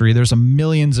gas industry, there's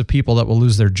millions of people that will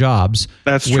lose their jobs.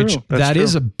 That's true. That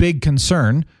is a big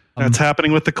concern. That's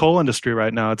happening with the coal industry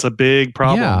right now. It's a big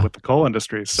problem with the coal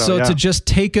industry. So to just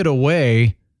take it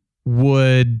away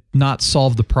would not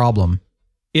solve the problem.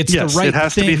 It's the right it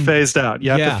has thing. To be phased out.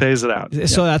 You have to phase it out.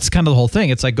 So that's kind of the whole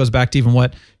thing. It's like goes back to even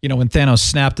what, when Thanos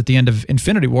snapped at the end of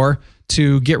Infinity War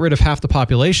to get rid of half the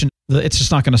population. It's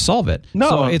just not going to solve it.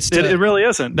 No, it really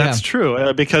isn't. That's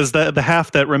true. Because the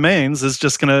half that remains is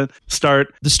just going to start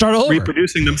over.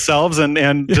 Reproducing themselves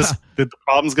and just the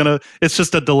problem's going to, it's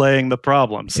just a delaying the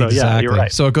problem. So exactly. You're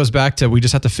right. So it goes back to, we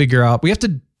just have to figure out, we have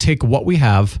to take what we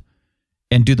have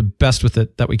and do the best with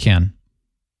it that we can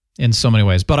in so many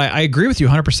ways. But I agree with you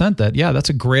 100% that, that's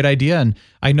a great idea. And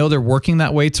I know they're working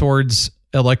that way towards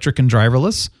electric and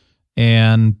driverless,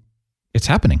 and it's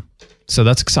happening. So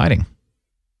that's exciting.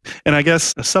 And I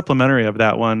guess a supplementary of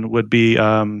that one would be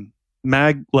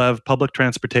maglev public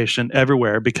transportation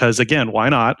everywhere, because again, why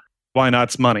not? Why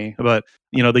not's money? But,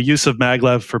 the use of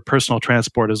maglev for personal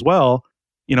transport as well,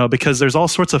 because there's all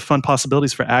sorts of fun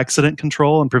possibilities for accident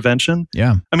control and prevention.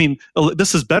 Yeah. I mean,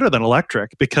 this is better than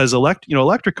electric, because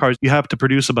electric cars, you have to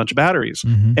produce a bunch of batteries.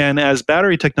 Mm-hmm. And as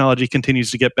battery technology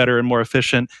continues to get better and more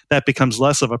efficient, that becomes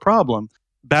less of a problem.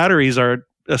 Batteries are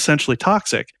essentially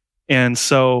toxic. And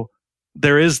so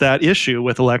there is that issue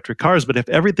with electric cars. But if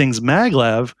everything's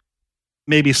maglev,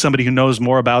 maybe somebody who knows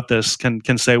more about this can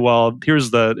say, well,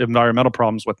 here's the environmental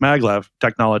problems with maglev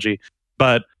technology.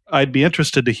 But I'd be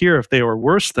interested to hear if they were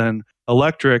worse than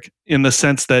electric, in the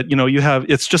sense that,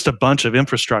 it's just a bunch of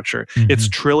infrastructure. Mm-hmm. It's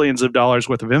trillions of dollars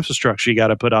worth of infrastructure you got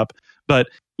to put up. But,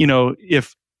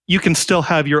 if you can still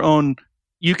have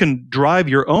you can drive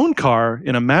your own car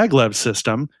in a maglev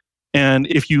system. And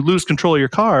if you lose control of your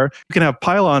car, you can have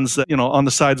pylons that, on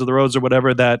the sides of the roads or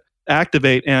whatever that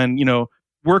activate and,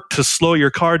 work to slow your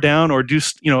car down, or do,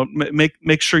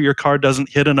 make sure your car doesn't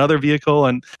hit another vehicle.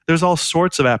 And there's all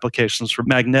sorts of applications for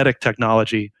magnetic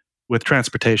technology with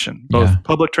transportation, both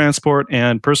public transport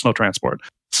and personal transport.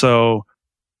 So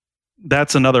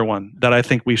that's another one that I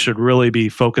think we should really be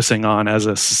focusing on as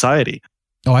a society.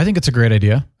 Oh, I think it's a great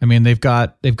idea. I mean, they've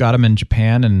got them in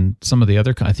Japan and some of the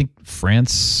other, I think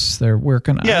France, they're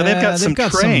working. Yeah, they've got some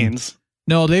trains.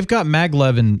 No, they've got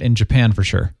maglev in Japan for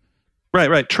sure.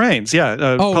 Right. Trains, public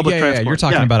transport. Yeah. You're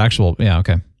talking about actual,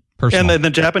 okay. Personal. And the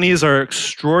Japanese are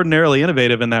extraordinarily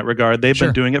innovative in that regard. They've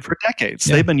been doing it for decades.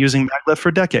 Yeah. They've been using maglev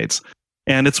for decades,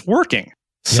 and it's working.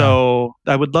 So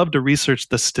I would love to research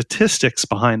the statistics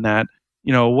behind that.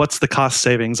 What's the cost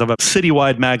savings of a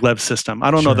citywide maglev system?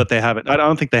 I don't know that they have it. I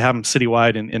don't think they have them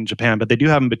citywide in Japan, but they do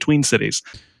have them between cities.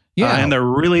 Yeah. And they're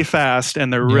really fast,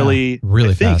 and they're really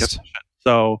fast. Efficient.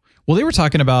 So, well, they were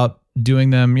talking about doing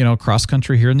them, cross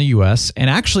country here in the US. And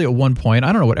actually at one point,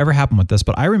 I don't know whatever happened with this,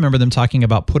 but I remember them talking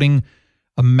about putting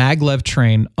a maglev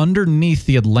train underneath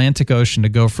the Atlantic Ocean to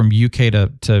go from UK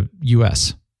to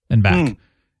US and back.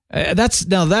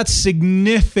 That's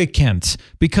significant,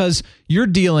 because you're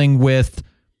dealing with,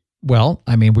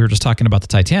 we were just talking about the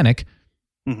Titanic,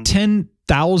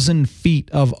 10,000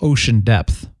 feet of ocean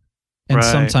depth and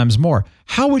sometimes more.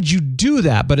 How would you do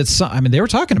that? But they were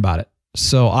talking about it.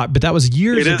 So, but that was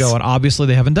years ago, and obviously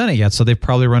they haven't done it yet. So they've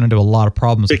probably run into a lot of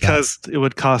problems because it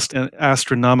would cost an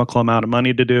astronomical amount of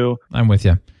money to do. I'm with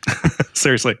you.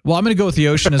 Seriously. Well, I'm going to go with the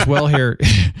ocean as well here.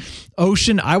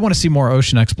 Ocean. I want to see more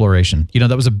ocean exploration.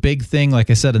 That was a big thing, like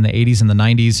I said, in the 80s and the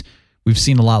 90s. We've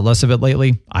seen a lot less of it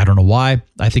lately. I don't know why.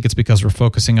 I think it's because we're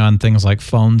focusing on things like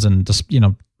phones and just,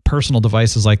 personal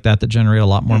devices like that generate a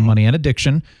lot more money and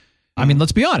addiction. I mean,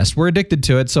 let's be honest, we're addicted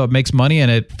to it, so it makes money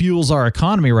and it fuels our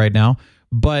economy right now.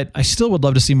 But I still would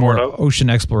love to see more ocean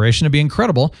exploration. It'd be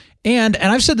incredible. And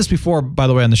I've said this before, by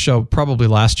the way, on the show, probably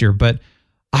last year, but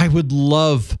I would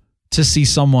love to see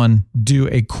someone do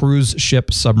a cruise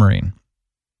ship submarine.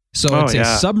 So it's a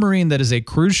submarine that is a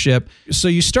cruise ship. So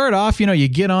you start off, you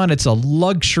get on, it's a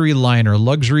luxury liner,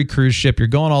 luxury cruise ship. You're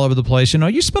going all over the place.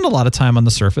 You spend a lot of time on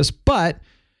the surface, but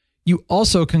you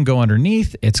also can go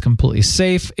underneath. It's completely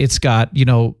safe. It's got,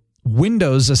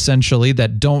 windows essentially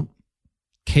that don't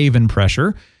cave in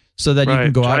pressure, so that you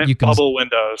can go out. You can bubble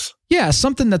windows. Yeah,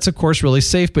 something that's of course really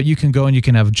safe, but you can go and you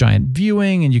can have giant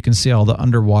viewing and you can see all the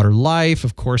underwater life.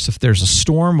 Of course, if there's a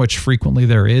storm, which frequently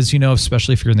there is,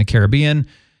 especially if you're in the Caribbean,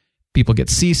 people get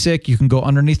seasick. You can go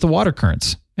underneath the water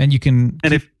currents and you can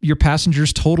keep your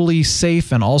passengers totally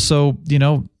safe and also, in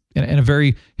a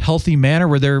very healthy manner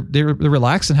where they're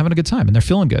relaxed and having a good time and they're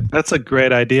feeling good. That's a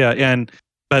great idea.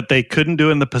 But they couldn't do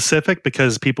it in the Pacific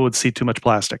because people would see too much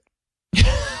plastic.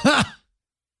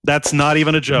 That's not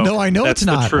even a joke. No, I know it's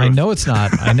not. I know it's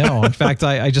not. I know. In fact,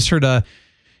 I just heard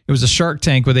It was a Shark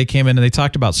Tank where they came in and they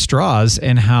talked about straws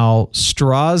and how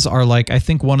straws are like, I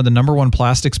think, one of the number one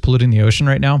plastics polluting the ocean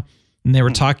right now. And they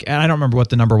were talking, I don't remember what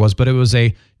the number was, but it was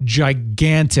a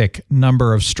gigantic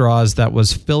number of straws that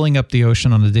was filling up the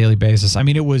ocean on a daily basis. I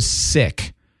mean, it was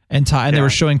sick. And they were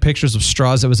showing pictures of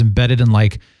straws that was embedded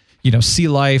in sea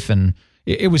life. And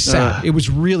it was sad. It was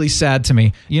really sad to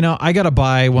me. I got to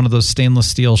buy one of those stainless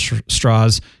steel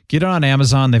straws, get it on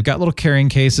Amazon. They've got little carrying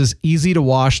cases, easy to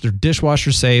wash. They're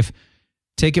dishwasher safe.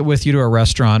 Take it with you to a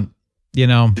restaurant, Do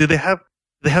they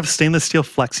have stainless steel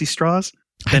flexi straws?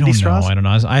 I don't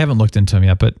know. I haven't looked into them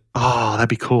yet, but that'd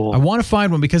be cool. I want to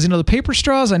find one because the paper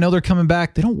straws, I know they're coming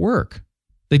back. They don't work.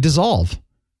 They dissolve.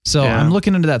 So I'm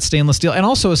looking into that stainless steel, and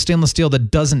also a stainless steel that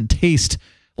doesn't taste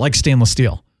like stainless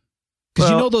steel.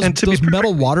 Because those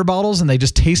metal water bottles, and they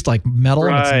just taste like metal,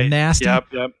 and it's nasty.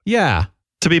 Yep. Yeah.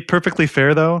 To be perfectly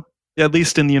fair, though, at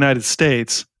least in the United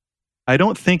States, I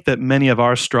don't think that many of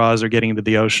our straws are getting into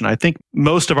the ocean. I think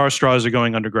most of our straws are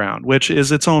going underground, which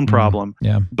is its own problem.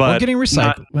 Yeah, but getting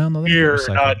recycled.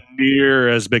 Not near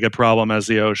as big a problem as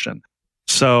the ocean.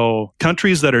 So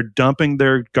countries that are dumping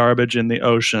their garbage in the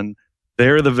ocean,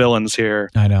 they're the villains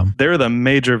here. I know. They're the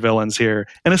major villains here.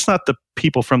 And it's not the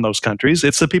people from those countries.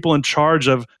 It's the people in charge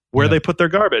of where they put their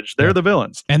garbage. They're the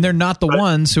villains. And they're not the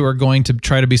ones who are going to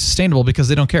try to be sustainable because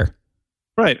they don't care.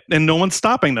 Right. And no one's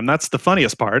stopping them. That's the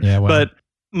funniest part. Yeah, well. But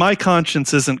my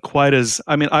conscience isn't quite as,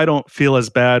 I don't feel as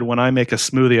bad when I make a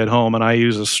smoothie at home and I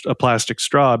use a plastic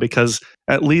straw, because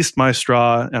at least my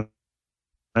straw, and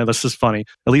this is funny,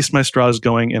 at least my straw is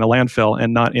going in a landfill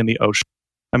and not in the ocean.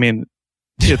 I mean,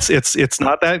 it's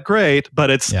not that great,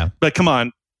 but but come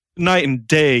on, night and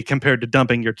day compared to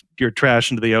dumping your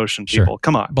trash into the ocean, people. Sure.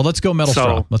 Come on. But let's go metal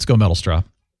straw. Let's go metal straw.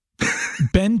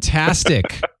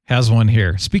 Bentastic has one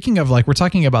here. Speaking of, we're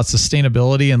talking about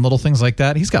sustainability and little things like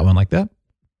that. He's got one like that.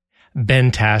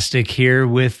 Bentastic here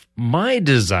with my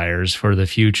desires for the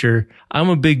future. I'm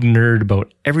a big nerd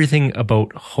about everything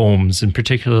about homes, and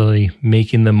particularly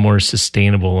making them more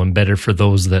sustainable and better for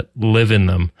those that live in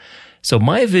them. So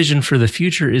my vision for the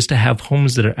future is to have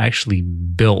homes that are actually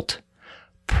built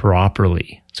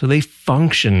properly, so they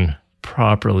function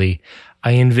properly.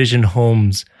 I envision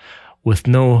homes with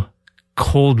no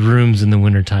cold rooms in the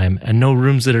wintertime and no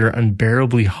rooms that are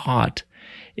unbearably hot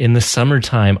in the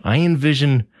summertime. I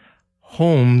envision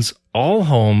all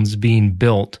homes being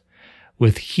built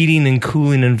with heating and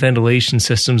cooling and ventilation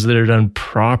systems that are done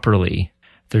properly.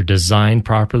 They're designed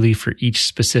properly for each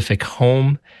specific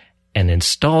home and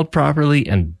installed properly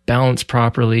and balanced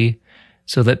properly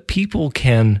so that people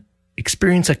can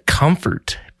experience a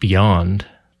comfort beyond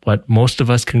what most of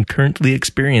us can currently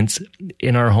experience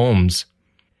in our homes.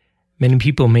 Many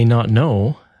people may not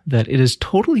know that it is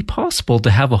totally possible to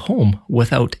have a home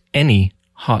without any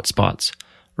hot spots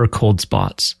or cold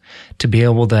spots, to be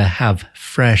able to have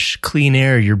fresh, clean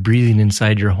air you're breathing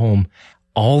inside your home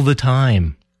all the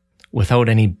time without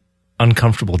any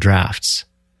uncomfortable drafts.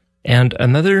 And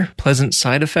another pleasant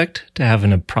side effect to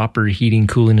having a proper heating,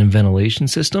 cooling, and ventilation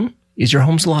system is your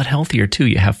home's a lot healthier too.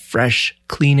 You have fresh,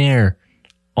 clean air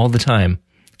all the time.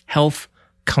 Health,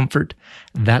 comfort,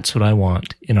 that's what I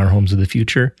want in our homes of the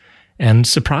future. And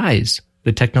surprise,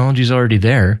 the technology's already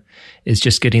there. It's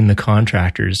just getting the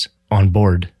contractors on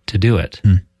board to do it.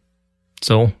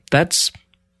 So that's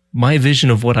my vision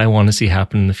of what I want to see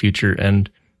happen in the future.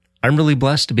 And I'm really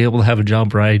blessed to be able to have a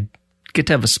job where I get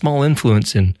to have a small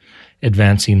influence in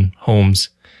advancing homes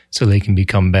so they can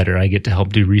become better. I get to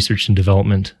help do research and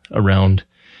development around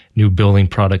new building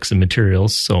products and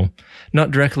materials. So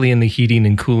not directly in the heating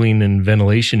and cooling and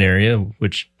ventilation area,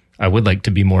 which I would like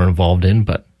to be more involved in,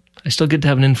 but I still get to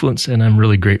have an influence, and I'm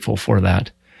really grateful for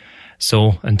that.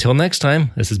 So until next time,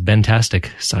 this is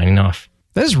Bentastic signing off.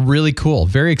 That is really cool.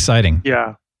 Very exciting.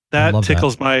 Yeah. That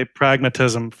tickles my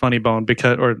pragmatism funny bone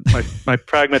my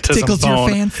pragmatism tickles bone. Your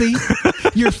fancy?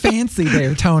 You're fancy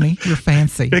there, Tony. You're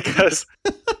fancy.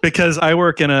 Because I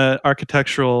work in an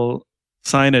architectural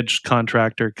signage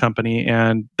contractor company,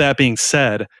 and that being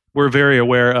said, we're very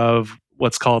aware of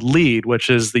what's called LEED, which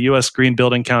is the U.S. Green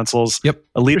Building Council's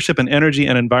leadership in energy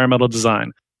and environmental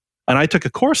design. And I took a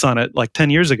course on it 10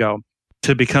 years ago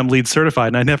to become LEED certified.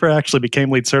 And I never actually became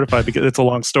LEED certified because it's a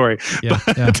long story.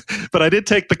 But I did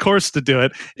take the course to do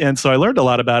it. And so I learned a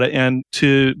lot about it. And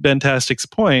to Bentastic's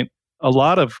point, a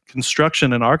lot of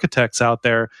construction and architects out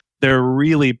there,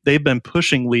 they've been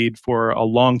pushing LEED for a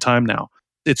long time now.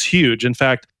 It's huge. In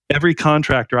fact, every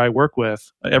contractor I work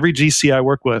with, every GC I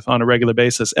work with on a regular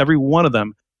basis, every one of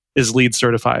them is LEED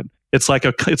certified. It's like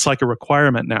a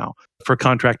requirement now for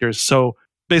contractors. So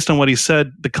based on what he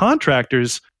said, the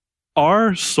contractors,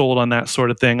 are sold on that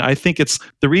sort of thing. I think it's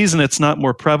the reason it's not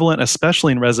more prevalent,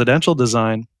 especially in residential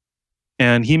design.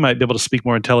 And he might be able to speak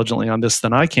more intelligently on this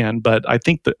than I can, but I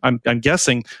think that I'm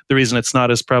guessing the reason it's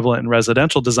not as prevalent in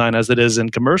residential design as it is in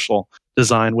commercial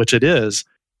design, which it is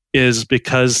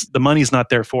because the money's not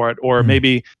there for it, or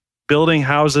maybe building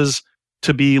houses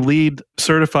to be LEED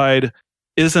certified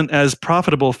isn't as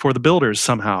profitable for the builders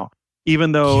somehow.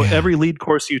 Even though every LEED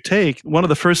course you take, one of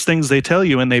the first things they tell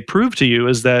you and they prove to you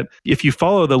is that if you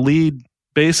follow the LEED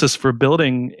basis for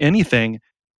building anything,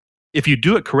 if you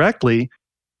do it correctly,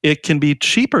 it can be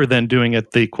cheaper than doing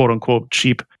it the quote unquote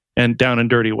cheap and down and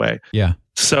dirty way. Yeah.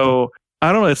 So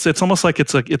I don't know. It's almost like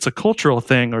it's a cultural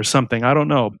thing or something. I don't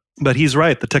know. But he's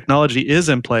right. The technology is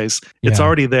in place. It's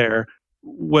already there.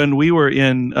 When we were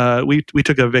in, we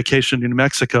took a vacation to New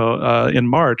Mexico in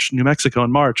March.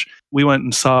 We went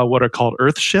and saw what are called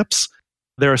earth ships.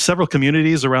 There are several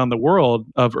communities around the world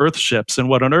of earth ships. And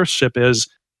what an earth ship is,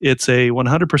 it's a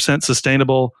 100%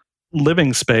 sustainable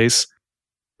living space,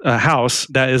 a house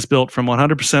that is built from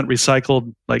 100%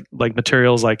 recycled like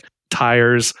materials like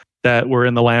tires that were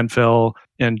in the landfill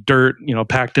and dirt,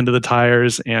 packed into the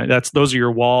tires, and those are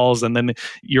your walls, and then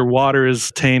your water is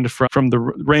obtained from the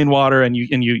rainwater, and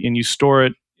you store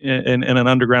it in an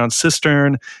underground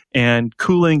cistern, and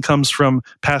cooling comes from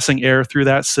passing air through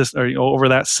that cistern, over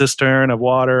that cistern of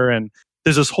water, and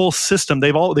there's this whole system.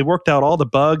 They worked out all the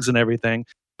bugs and everything,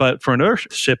 but for an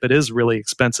earth ship, it is really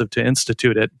expensive to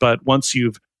institute it. But once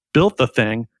you've built the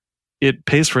thing, it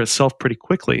pays for itself pretty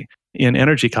quickly in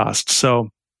energy costs. So.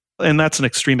 And that's an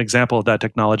extreme example of that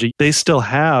technology. They still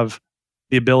have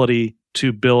the ability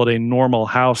to build a normal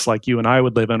house like you and I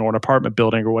would live in, or an apartment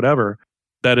building or whatever,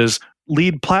 that is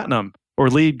LEED Platinum or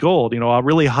LEED Gold, a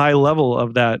really high level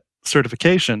of that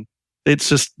certification. It's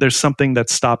just, there's something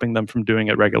that's stopping them from doing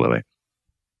it regularly.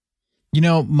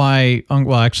 My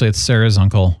uncle, well, actually it's Sarah's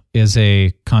uncle, is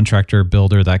a contractor,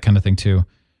 builder, that kind of thing too.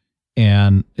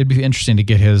 And it'd be interesting to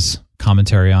get his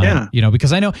commentary on it,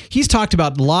 because I know he's talked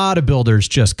about a lot of builders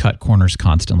just cut corners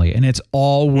constantly, and it's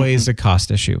always a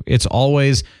cost issue. It's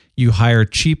always you hire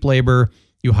cheap labor,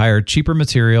 you hire cheaper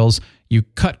materials, you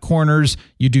cut corners,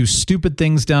 you do stupid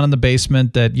things down in the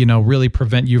basement that, really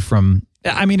prevent you from,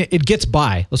 it gets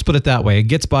by. Let's put it that way. It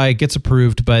gets by, it gets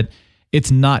approved, but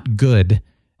it's not good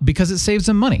because it saves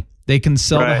them money. They can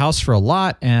sell the house for a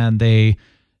lot, and they,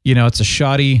 it's a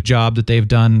shoddy job that they've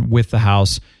done with the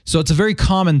house. So it's a very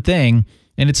common thing.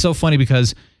 And it's so funny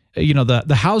because,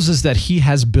 the houses that he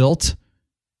has built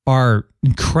are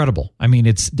incredible.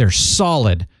 They're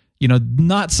solid,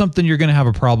 not something you're going to have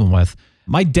a problem with.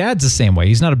 My dad's the same way.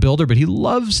 He's not a builder, but he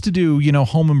loves to do,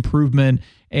 home improvement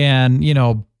and,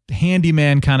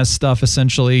 handyman kind of stuff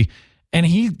essentially. And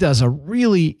he does a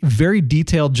really very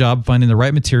detailed job finding the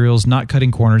right materials, not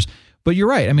cutting corners. But you're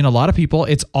right. A lot of people,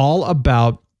 it's all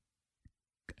about,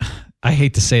 I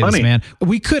hate to say this, man.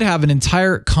 We could have an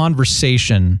entire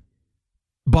conversation,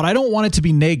 but I don't want it to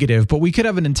be negative, but we could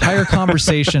have an entire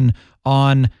conversation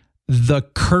on the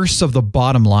curse of the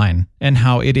bottom line and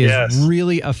how it is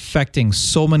really affecting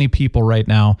so many people right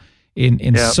now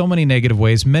in so many negative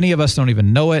ways. Many of us don't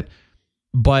even know it,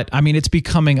 but it's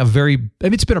becoming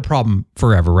it's been a problem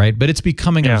forever, right? But it's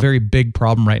becoming a very big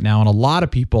problem right now. And a lot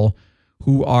of people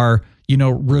who are,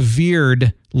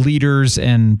 revered leaders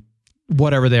and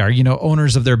whatever they are,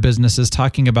 owners of their businesses,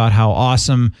 talking about how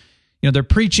awesome, they're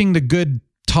preaching the good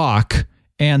talk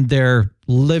and they're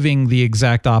living the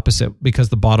exact opposite because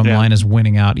the bottom line is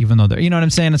winning out, even though they're, you know what I'm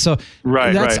saying? And so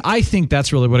I think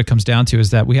that's really what it comes down to,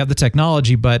 is that we have the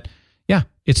technology, but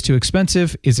it's too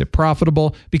expensive. Is it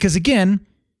profitable? Because again,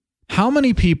 how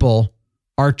many people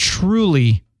are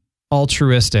truly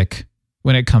altruistic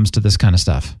when it comes to this kind of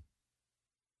stuff?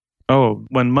 Oh,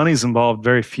 when money's involved,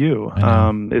 very few.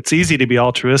 It's easy to be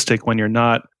altruistic when you're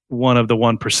not one of the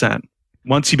 1%.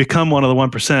 Once you become one of the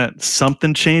 1%,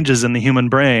 something changes in the human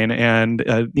brain, and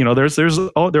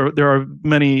there are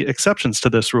many exceptions to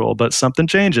this rule, but something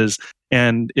changes,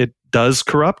 and it does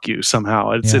corrupt you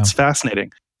somehow. It's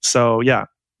fascinating. So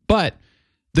but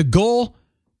the goal,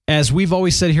 as we've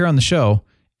always said here on the show,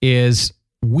 is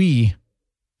we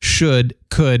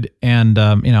could, and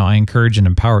I encourage and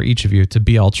empower each of you to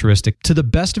be altruistic to the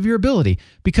best of your ability,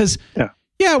 because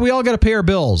we all got to pay our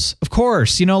bills, of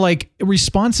course.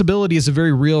 Responsibility is a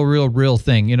very real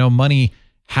thing. Money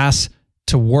has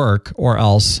to work, or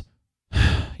else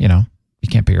you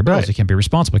can't pay your bills. You can't be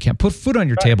responsible. You can't put food on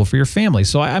your table for your family.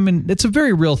 So it's a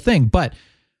very real thing. But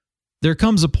there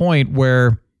comes a point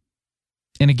where,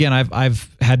 and again,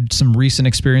 I've had some recent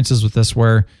experiences with this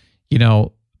where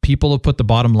people have put the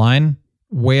bottom line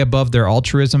way above their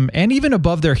altruism and even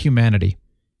above their humanity.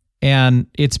 And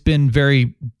it's been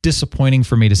very disappointing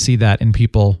for me to see that in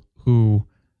people who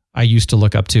I used to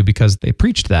look up to because they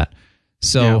preached that.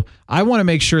 So I want to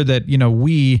make sure that,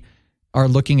 we are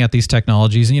looking at these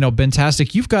technologies. And,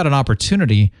 Bentastic, you've got an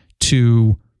opportunity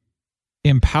to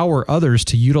empower others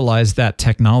to utilize that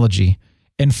technology.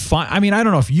 And I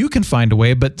don't know if you can find a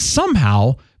way, but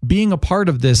somehow being a part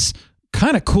of this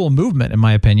kind of cool movement, in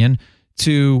my opinion,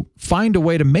 to find a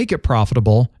way to make it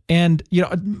profitable and,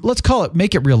 let's call it,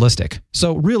 make it realistic.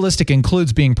 So realistic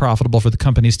includes being profitable for the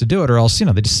companies to do it, or else,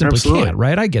 they just simply can't,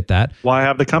 right? I get that. Why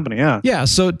have the company? Yeah. Yeah.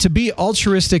 So to be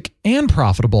altruistic and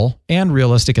profitable and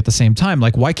realistic at the same time,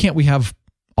 like, why can't we have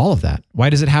all of that? Why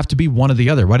does it have to be one or the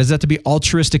other? Why does it have to be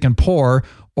altruistic and poor,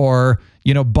 or,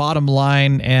 bottom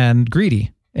line and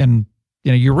greedy? And,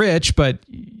 you're rich, but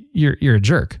you're a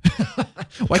jerk.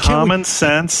 Why Common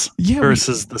sense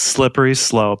versus the slippery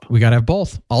slope. We got to have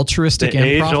both, altruistic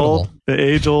and profitable. The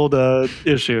age-old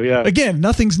issue, yeah. Again,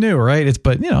 nothing's new, right?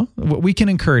 But we can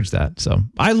encourage that. So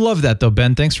I love that, though,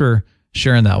 Ben. Thanks for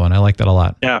sharing that one. I like that a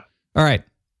lot. Yeah. All right,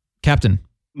 Captain.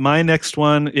 My next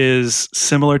one is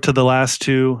similar to the last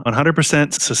two: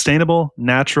 100% sustainable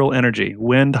natural energy,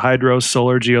 wind, hydro,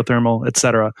 solar, geothermal,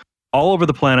 etc. All over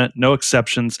the planet, no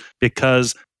exceptions,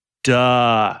 because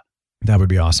duh. That would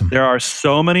be awesome. There are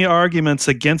so many arguments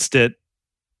against it.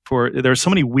 There are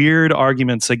so many weird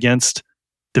arguments against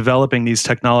developing these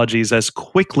technologies as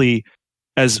quickly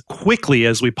as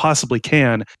we possibly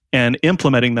can and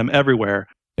implementing them everywhere.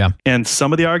 Yeah. And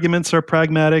some of the arguments are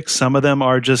pragmatic. Some of them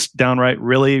are just downright,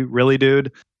 really, really,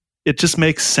 dude. It just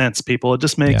makes sense, people. It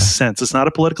just makes sense. It's not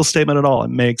a political statement at all.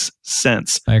 It makes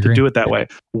sense to do it that way.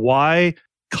 Why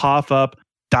cough up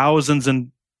thousands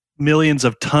and millions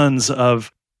of tons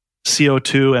of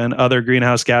CO2 and other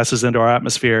greenhouse gases into our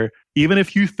atmosphere, even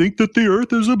if you think that the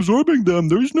Earth is absorbing them?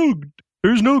 There's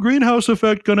no greenhouse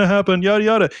effect going to happen, yada,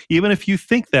 yada. Even if you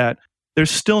think that, there's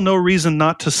still no reason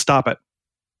not to stop it.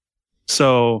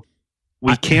 So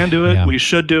we can do it. Yeah. We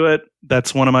should do it.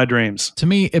 That's one of my dreams. To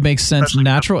me, it makes sense.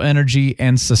 Natural energy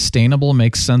and sustainable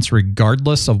makes sense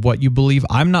regardless of what you believe.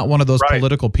 I'm not one of those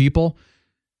political people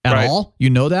at all.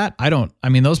 You know that.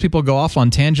 Those people go off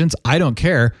on tangents. I don't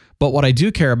care. But what I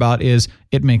do care about is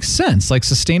it makes sense. Like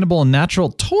sustainable and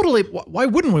natural, totally. Why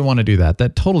wouldn't we want to do that?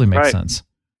 That totally makes sense.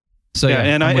 So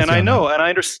I know and I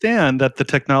understand that the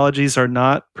technologies are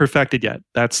not perfected yet.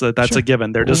 That's a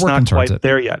given. They're just not quite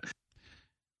there yet.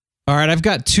 All right, I've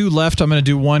got two left. I'm going to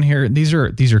do one here. These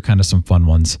are kind of some fun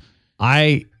ones.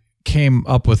 I came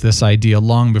up with this idea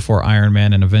long before Iron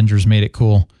Man and Avengers made it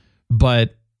cool,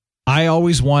 but I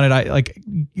always wanted,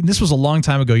 this was a long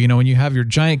time ago, when you have your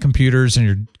giant computers and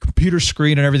your computer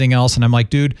screen and everything else. And I'm like,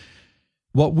 dude,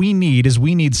 what we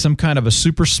need some kind of a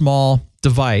super small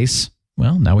device.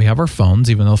 Well, now we have our phones,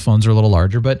 even though phones are a little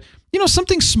larger, but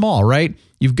something small, right?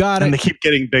 You've got and they keep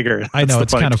getting bigger. I know,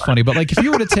 it's kind of funny, but if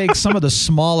you were to take some of the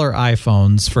smaller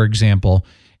iPhones, for example,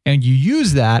 and you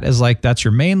use that as that's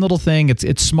your main little thing.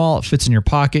 It's small. It fits in your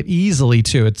pocket easily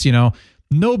too. It's,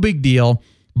 no big deal,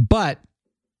 but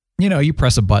you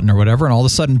press a button or whatever, and all of a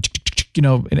sudden,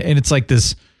 and it's like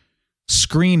this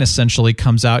screen essentially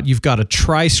comes out. You've got a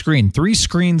tri-screen, 3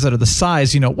 screens that are the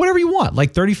size, whatever you want,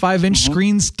 like 35-inch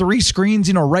screens, 3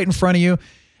 screens, right in front of you.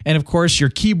 And of course,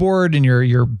 your keyboard and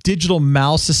your digital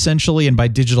mouse, essentially. And by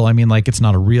digital, I mean it's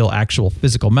not a real, actual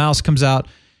physical mouse comes out.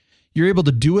 You're able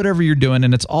to do whatever you're doing,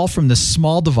 and it's all from this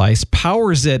small device.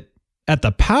 Powers it at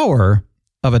the power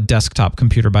of a desktop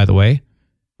computer, by the way.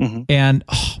 Mm-hmm. And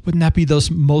wouldn't that be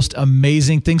those most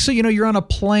amazing things? So, you're on a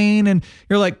plane and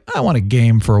you're like, I want a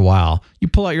game for a while. You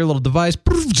pull out your little device.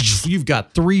 You've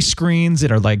got 3 screens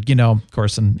that are of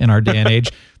course, in our day and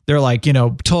age, they're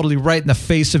totally right in the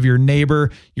face of your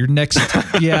neighbor. Your next,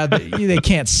 they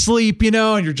can't sleep,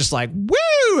 and you're just like,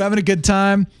 woo, having a good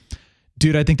time.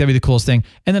 Dude, I think that'd be the coolest thing.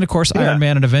 And then, of course, Iron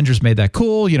Man and Avengers made that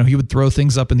cool. He would throw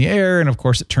things up in the air, and of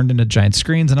course, it turned into giant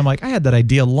screens. And I'm like, I had that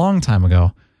idea a long time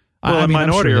ago. Well,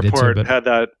 Minority Report had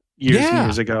that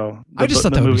years ago. I just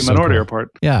thought that would be so Minority cool. Report.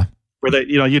 Yeah. Where they,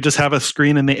 you just have a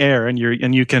screen in the air and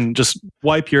you can just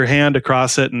wipe your hand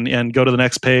across it and go to the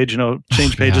next page,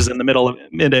 change pages in the middle of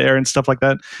mid-air and stuff like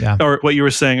that. Yeah. Or what you were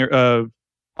saying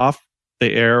off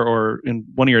the air or in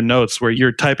one of your notes where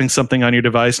you're typing something on your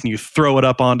device and you throw it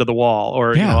up onto the wall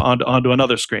or onto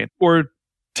another screen. Or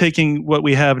taking what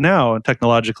we have now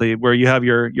technologically where you have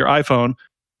your iPhone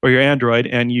or your Android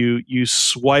and you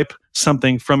swipe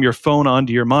something from your phone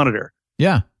onto your monitor.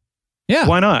 Yeah. Yeah.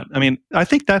 Why not? I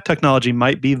think that technology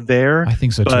might be there. I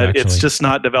think so too, but actually. It's just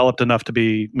not developed enough to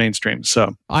be mainstream.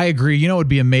 So I agree. What would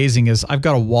be amazing is I've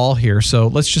got a wall here. So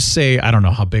let's just say, I don't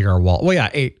know how big our wall. Well, yeah,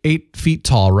 8 feet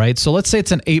tall, right? So let's say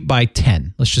it's an 8 by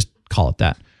 10. Let's just call it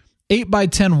that.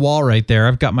 8x10 wall right there.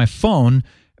 I've got my phone,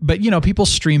 but people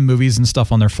stream movies and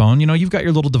stuff on their phone. You've got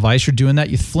your little device. You're doing that.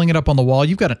 You fling it up on the wall.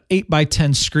 You've got an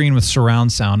 8x10 screen with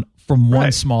surround sound from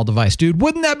one small device. Dude,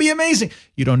 wouldn't that be amazing?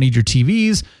 You don't need your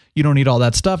TVs. You don't need all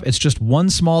that stuff. It's just one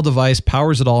small device,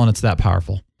 powers it all, and it's that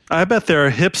powerful. I bet there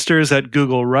are hipsters at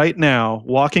Google right now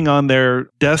walking on their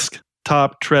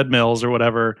desktop treadmills or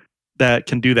whatever that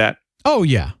can do that. Oh,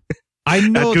 yeah. I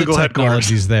know the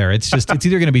technology's there. It's just, it's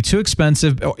either going to be too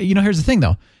expensive. Here's the thing,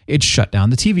 though. It shut down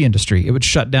the TV industry. It would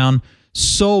shut down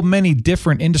so many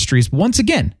different industries. Once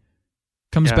again,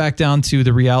 comes back down to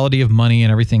the reality of money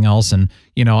and everything else. And,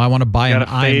 I want to buy an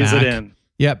iMac. It in.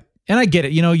 Yep. And I get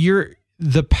it.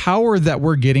 The power that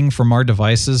we're getting from our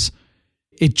devices,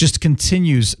 it just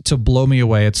continues to blow me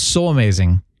away. It's so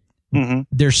amazing. Mm-hmm.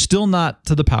 They're still not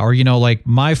to the power. Like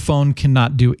my phone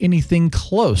cannot do anything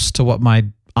close to what my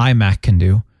iMac can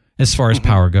do as far as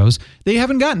power goes. They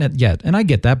haven't gotten it yet, and I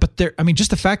get that. But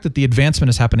just the fact that the advancement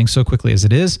is happening so quickly as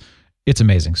it is, it's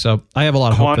amazing. So I have a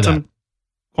lot of hope for that.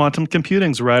 Quantum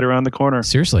computing's right around the corner.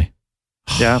 Seriously.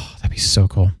 Yeah. That'd be so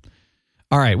cool.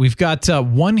 All right, we've got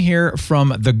one here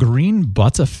from the Green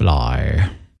Butterfly.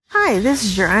 Hi, this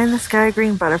is your Eye in the Sky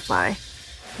Green Butterfly.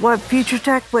 What future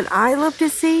tech would I love to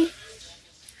see?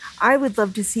 I would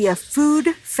love to see a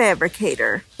food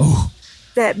fabricator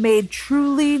that made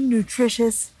truly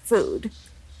nutritious food.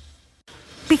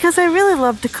 Because I really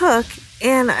love to cook,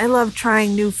 and I love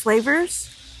trying new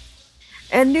flavors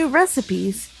and new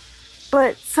recipes,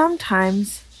 but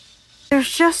sometimes there's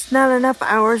just not enough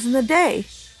hours in the day,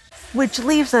 which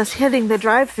leaves us hitting the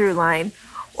drive-thru line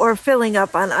or filling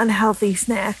up on unhealthy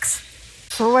snacks.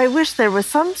 So I wish there was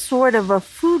some sort of a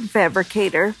food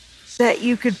fabricator that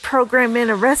you could program in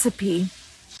a recipe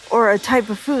or a type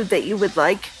of food that you would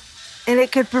like, and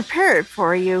it could prepare it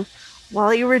for you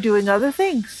while you were doing other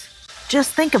things.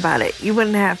 Just think about it. You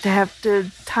wouldn't have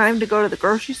time to go to the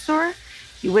grocery store.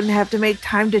 You wouldn't have to make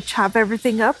time to chop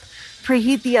everything up,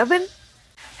 preheat the oven.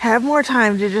 Have more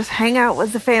time to just hang out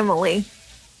with the family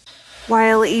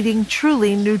while eating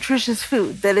truly nutritious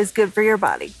food that is good for your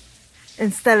body,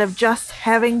 instead of just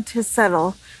having to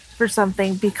settle for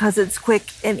something because it's quick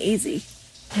and easy.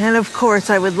 And of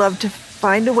course, I would love to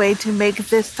find a way to make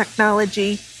this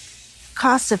technology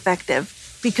cost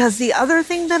effective, because the other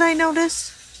thing that I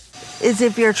notice is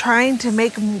if you're trying to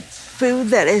make food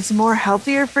that is more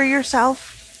healthier for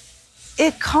yourself,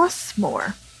 it costs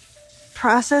more.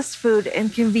 Processed food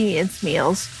and convenience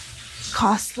meals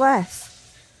cost less.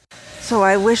 So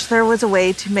I wish there was a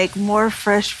way to make more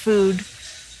fresh food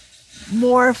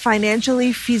more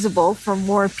financially feasible for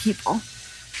more people.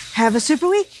 Have a super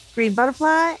week. Green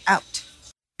Butterfly out.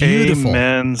 Beautiful.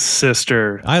 Amen,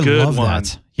 sister. I Good love one.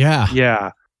 that. Yeah.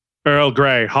 Yeah. Earl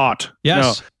Grey, hot.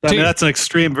 Yes. No, I mean, that's an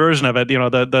extreme version of it. The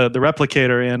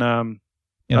replicator in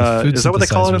is that what they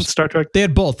call it in Star Trek? They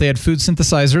had both. They had food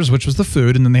synthesizers, which was the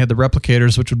food, and then they had the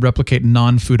replicators, which would replicate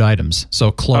non-food items,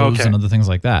 so clothes and other things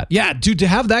like that. Yeah, dude, to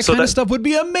have that kind of stuff would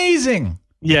be amazing.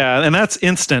 Yeah, and that's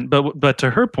instant. But to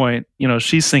her point,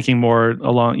 she's thinking more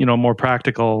along, more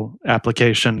practical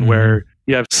application where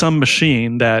you have some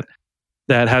machine that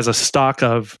has a stock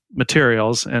of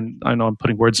materials, and I know I'm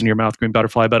putting words in your mouth, Green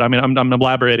Butterfly, but I mean I'm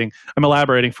elaborating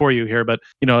for you here. But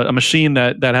a machine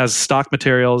that has stock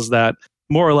materials that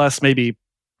more or less maybe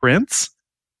prints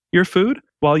your food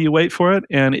while you wait for it,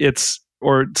 and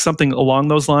or something along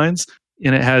those lines,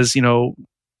 and it has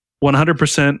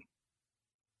 100%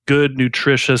 good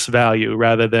nutritious value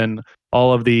rather than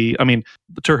all of the. I mean,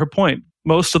 to her point,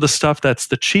 most of the stuff that's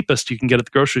the cheapest you can get at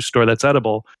the grocery store that's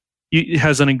edible, it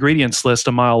has an ingredients list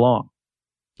a mile long.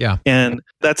 Yeah, and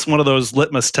that's one of those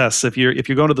litmus tests. If you're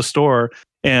going to the store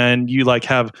and you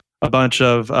have a bunch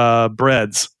of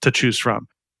breads to choose from,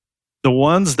 the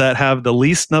ones that have the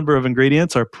least number of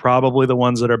ingredients are probably the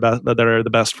ones that are the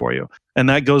best for you. And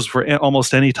that goes for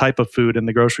almost any type of food in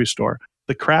the grocery store.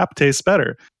 The crap tastes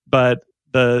better, but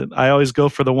I always go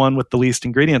for the one with the least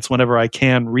ingredients whenever I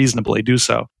can reasonably do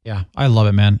so. Yeah, I love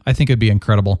it, man. I think it'd be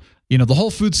incredible. The whole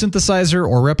food synthesizer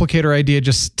or replicator idea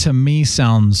just to me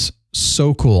sounds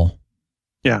so cool.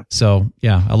 Yeah. So,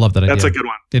 yeah, I love that idea. That's a good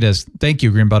one. It is. Thank you,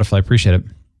 Green Butterfly. Appreciate it.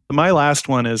 My last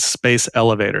one is space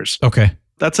elevators. Okay.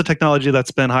 That's a technology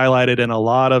that's been highlighted in a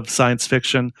lot of science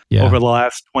fiction over the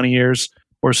last 20 years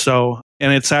or so.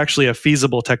 And it's actually a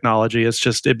feasible technology.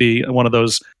 It'd be one of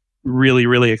those really,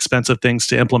 really expensive things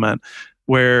to implement,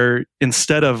 where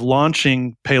instead of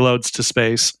launching payloads to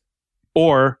space,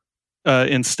 or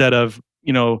instead of,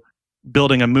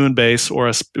 building a moon base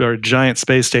or a giant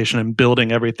space station and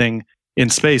building everything in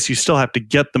space, you still have to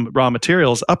get the raw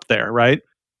materials up there, right?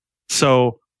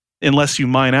 So unless you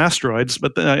mine asteroids.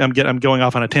 But I'm going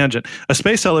off on a tangent. A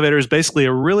space elevator is basically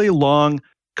a really long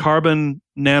carbon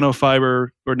nanofiber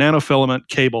or nanofilament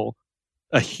cable,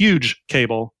 a huge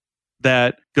cable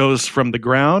that goes from the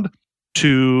ground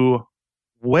to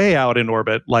way out in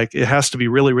orbit. Like it has to be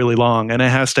really, really long, and it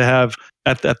has to have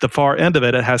at the far end of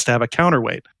it, it has to have a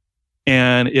counterweight,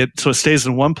 and so it stays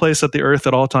in one place at the Earth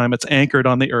at all time. It's anchored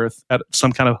on the Earth at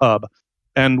some kind of hub,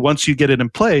 and once you get it in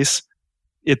place,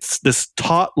 it's this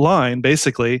taut line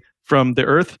basically from the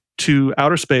Earth to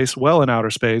outer space, well in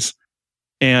outer space,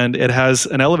 and it has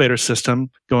an elevator system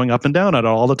going up and down it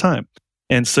all the time.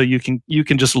 And so you can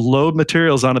just load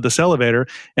materials onto this elevator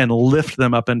and lift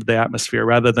them up into the atmosphere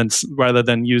rather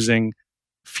than using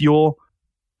fuel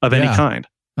of any kind.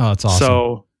 Oh, that's awesome.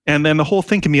 So, and then the whole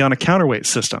thing can be on a counterweight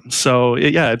system. So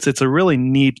it's a really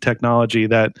neat technology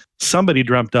that somebody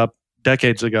dreamt up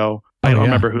decades ago. I don't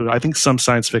remember who. I think some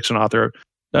science fiction author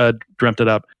dreamt it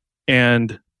up,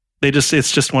 and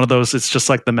it's just one of those. It's just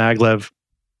like the maglev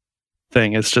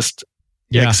thing. It's just.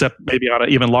 Yeah. Except maybe on an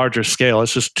even larger scale.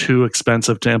 It's just too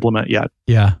expensive to implement yet.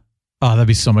 Yeah. Oh, that'd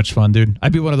be so much fun, dude.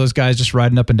 I'd be one of those guys just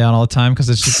riding up and down all the time because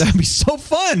that'd be so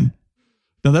fun.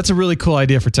 No, that's a really cool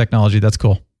idea for technology. That's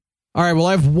cool. All right. Well,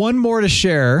 I have one more to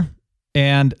share,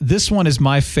 and this one is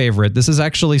my favorite. This is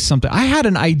actually something I had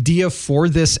an idea for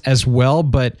this as well,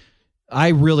 but I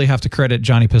really have to credit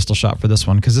Johnny Pistolshot for this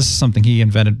one because this is something he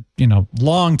invented,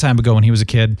 long time ago when he was a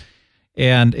kid.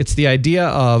 And it's the idea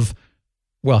of,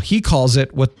 well, he calls it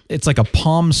it's like a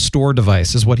palm store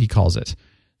device is what he calls it.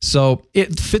 So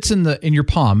it fits in your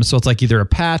palm. So it's like either a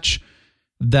patch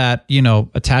that,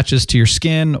 attaches to your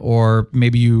skin, or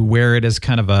maybe you wear it as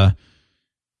kind of a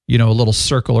little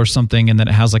circle or something. And then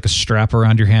it has like a strap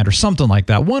around your hand or something like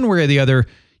that. One way or the other,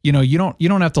 you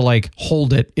don't have to like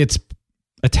hold it. It's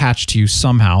attached to you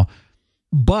somehow.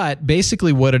 But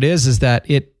basically what it is that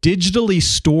it digitally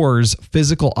stores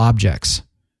physical objects.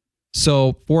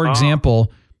 So, for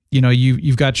example,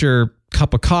 you've got your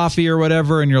cup of coffee or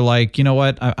whatever, and you're like, you know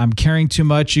what, I'm carrying too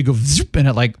much. You go, zoop, and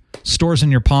it like stores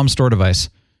in your palm store device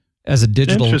as a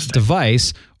digital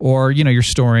device, or, you're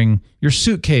storing your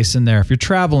suitcase in there if you're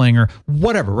traveling or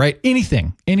whatever, right?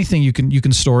 Anything you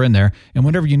can store in there. And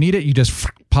whenever you need it, you just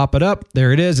pop it up.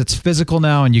 There it is. It's physical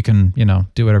now, and you can,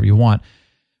 do whatever you want.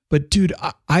 But dude,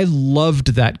 I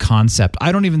loved that concept.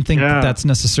 I don't even think that's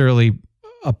necessarily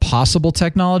a possible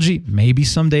technology. Maybe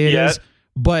someday it is.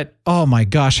 But oh my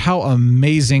gosh, how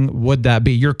amazing would that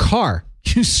be? Your car.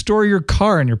 You store your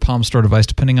car in your palm store device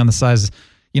depending on the size,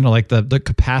 like the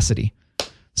capacity.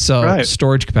 So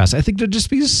storage capacity. I think that'd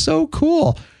just be so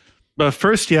cool. But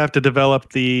first you have to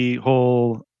develop the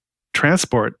whole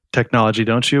transport technology,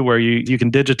 don't you? Where you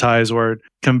can digitize or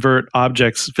convert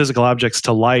physical objects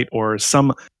to light or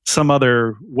some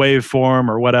other waveform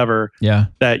or whatever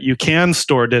that you can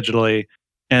store digitally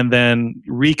and then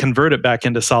reconvert it back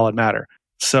into solid matter.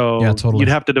 So you'd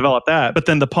have to develop that. But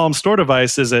then the palm store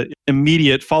device is an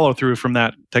immediate follow through from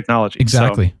that technology.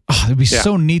 Exactly. So, it'd be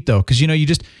so neat though. Cause you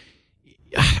just,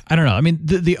 I don't know. I mean,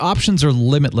 the options are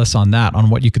limitless on that, on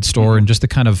what you could store and just the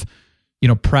kind of,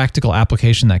 practical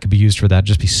application that could be used for that.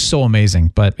 Just be so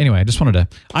amazing. But anyway,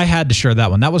 I had to share that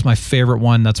one. That was my favorite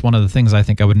one. That's one of the things I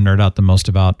think I would nerd out the most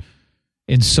about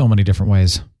in so many different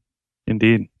ways.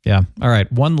 Indeed. Yeah. All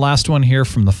right. One last one here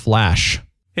from The Flash.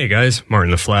 Hey guys,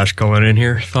 Martin the Flash calling in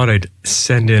here. Thought I'd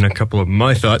send in a couple of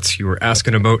my thoughts. You were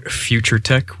asking about future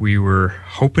tech we were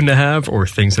hoping to have or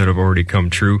things that have already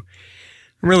come true.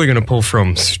 I'm really going to pull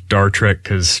from Star Trek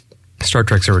because Star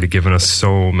Trek's already given us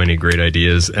so many great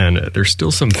ideas, and there's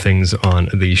still some things on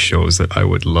these shows that I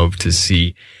would love to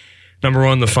see. Number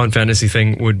one, the fun fantasy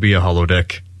thing would be a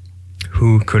holodeck.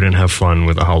 Who couldn't have fun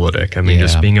with a holodeck? I mean,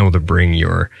 just being able to bring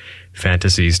your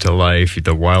fantasies to life,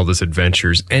 the wildest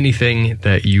adventures, anything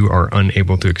that you are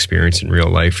unable to experience in real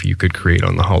life, you could create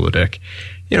on the holodeck.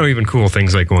 Even cool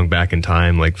things like going back in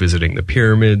time, like visiting the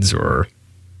pyramids or,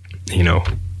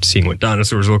 seeing what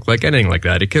dinosaurs look like, anything like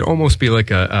that. It could almost be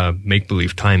like a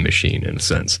make-believe time machine in a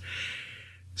sense.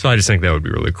 So I just think that would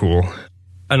be really cool.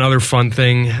 Another fun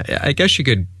thing, I guess you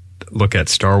could look at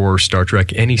Star Wars, Star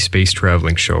Trek, any space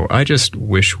traveling show. I just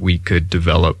wish we could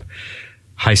develop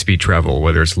high-speed travel,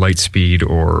 whether it's light speed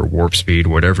or warp speed,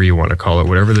 whatever you want to call it,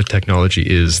 whatever the technology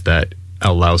is that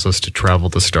allows us to travel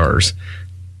the stars.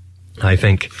 I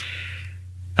think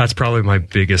that's probably my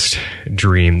biggest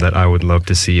dream that I would love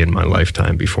to see in my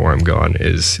lifetime before I'm gone,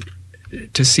 is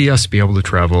to see us be able to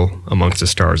travel amongst the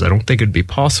stars. I don't think it'd be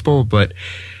possible, but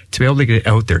to be able to get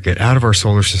out there, get out of our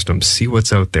solar system, see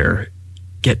what's out there,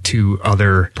 get to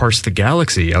other parts of the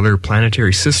galaxy, other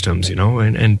planetary systems, you know,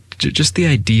 and just the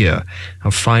idea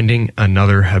of finding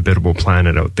another habitable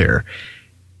planet out there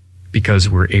because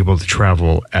we're able to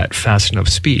travel at fast enough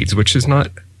speeds, which is not,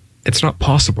 it's not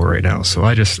possible right now. So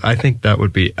I think that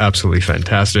would be absolutely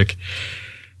fantastic.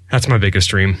 That's my biggest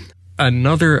dream.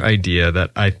 Another idea that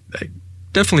I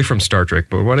definitely from Star Trek,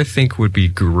 but what I think would be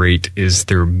great is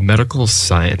their medical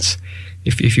science.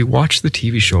 If you watch the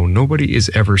TV show, nobody is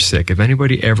ever sick. If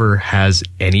anybody ever has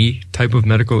any type of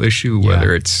medical issue,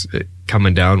 whether it's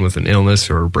coming down with an illness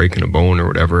or breaking a bone or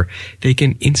whatever, they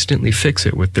can instantly fix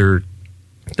it with the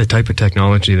type of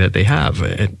technology that they have.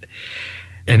 And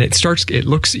it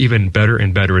looks even better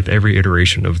and better with every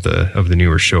iteration of the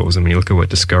newer shows. I mean, look at what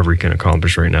Discovery can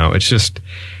accomplish right now. It's just,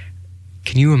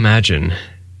 can you imagine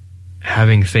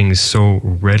having things so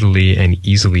readily and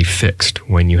easily fixed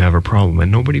when you have a problem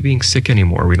and nobody being sick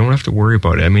anymore? We don't have to worry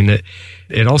about it. I mean,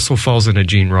 it also falls into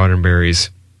Gene Roddenberry's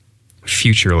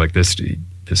future, like this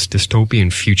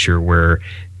dystopian future where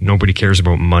nobody cares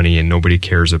about money and nobody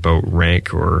cares about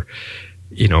rank or,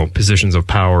 you know, positions of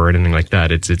power or anything like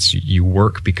that. It's you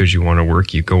work because you want to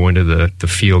work. You go into the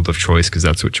field of choice because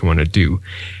that's what you want to do.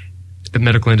 The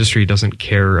medical industry doesn't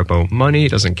care about money,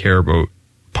 doesn't care about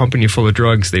pumping you full of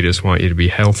drugs. They just want you to be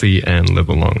healthy and live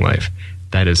a long life.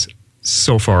 That is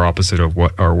so far opposite of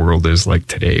what our world is like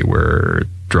today, where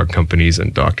drug companies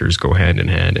and doctors go hand in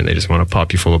hand and they just want to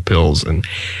pop you full of pills. And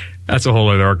that's a whole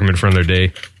other argument for another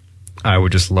day. I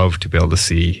would just love to be able to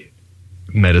see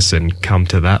medicine come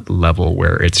to that level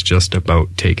where it's just about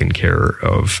taking care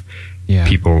of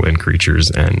people and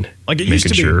creatures and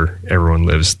making sure everyone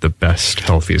lives the best,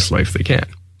 healthiest life they can.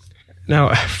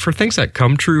 Now, for things that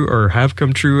come true or have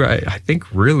come true, I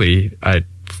think really, I'm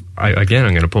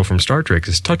going to pull from Star Trek,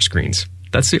 is touchscreens.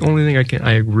 That's the only thing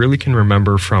I really can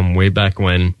remember from way back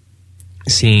when,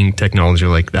 seeing technology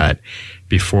like that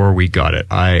before we got it.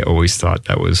 I always thought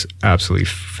that was absolutely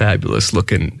fabulous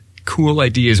looking, cool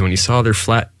ideas when you saw their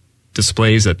flat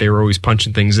displays that they were always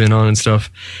punching things in on and stuff.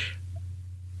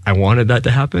 I wanted that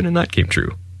to happen, and that came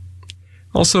true.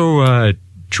 Also,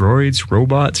 droids,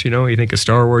 robots, you know, you think of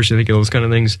Star Wars, you think of those kind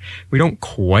of things. We don't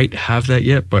quite have that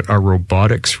yet, but our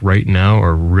robotics right now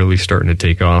are really starting to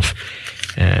take off.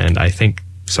 And I think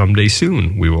someday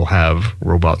soon we will have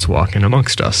robots walking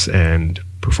amongst us and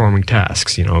performing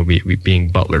tasks, you know, being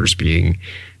butlers, being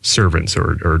servants,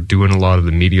 or doing a lot of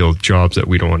the menial jobs that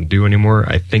we don't want to do anymore.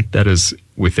 I think that is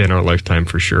within our lifetime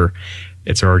for sure.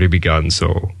 It's already begun.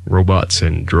 So robots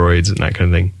and droids and that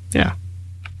kind of thing. Yeah.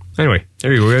 Anyway,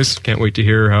 there you go, guys. Can't wait to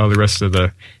hear how the rest of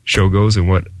the show goes and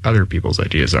what other people's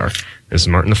ideas are. This is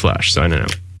Martin the Flash signing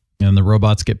out. And the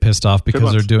robots get pissed off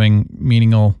because they're doing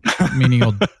menial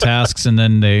tasks, and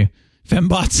then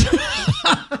fembots.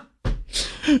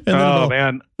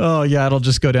 Man. Oh, yeah, it'll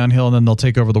just go downhill, and then they'll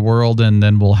take over the world, and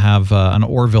then we'll have an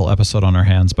Orville episode on our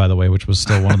hands, by the way, which was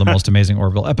still one of the most amazing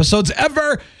Orville episodes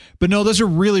ever. But no, those are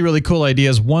really, really cool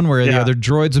ideas. One way or the other.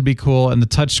 Droids would be cool, and the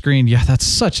touchscreen, that's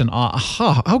such an...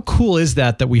 how cool is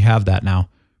that we have that now?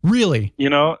 Really? You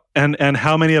know, and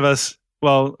how many of us...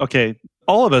 Well, okay,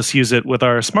 all of us use it with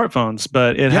our smartphones,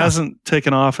 but it hasn't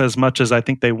taken off as much as I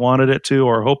think they wanted it to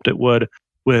or hoped it would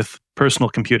with personal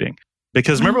computing.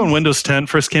 Because remember when Windows 10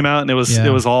 first came out and it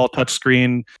was all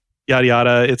touchscreen, yada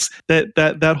yada. It's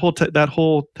that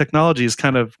whole technology is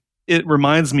kind of, it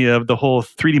reminds me of the whole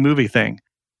 3D movie thing,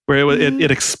 where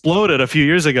it exploded a few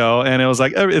years ago, and it was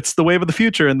like it's the wave of the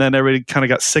future, and then everybody kind of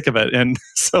got sick of it. And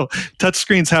so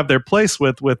touchscreens have their place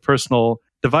with personal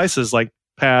devices like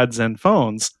pads and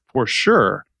phones for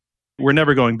sure. We're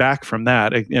never going back from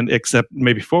that, except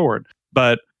maybe forward.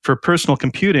 But for personal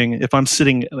computing, if I'm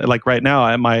sitting like right now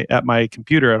at my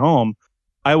computer at home,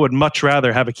 I would much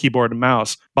rather have a keyboard and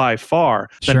mouse by far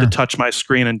than to touch my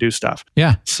screen and do stuff.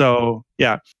 Yeah. So,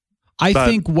 yeah. I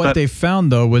think what they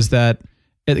found, though, was that,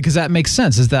 because that makes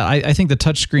sense, is that I think the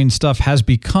touchscreen stuff has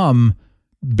become,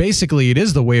 basically, it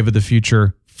is the wave of the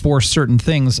future for certain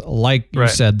things, like you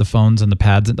said, the phones and the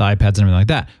pads and the iPads and everything like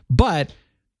that. But,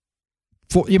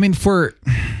 for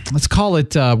let's call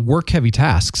it work-heavy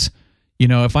tasks. You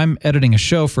know, if I'm editing a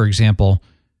show, for example,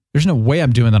 there's no way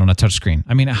I'm doing that on a touchscreen.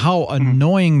 I mean, how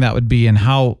annoying that would be, and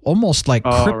how almost like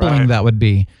crippling that would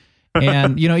be.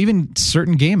 And, you know, even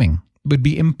certain gaming would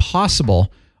be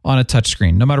impossible on a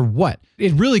touchscreen, no matter what.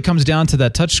 It really comes down to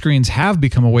that touchscreens have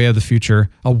become a way of the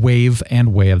future, a wave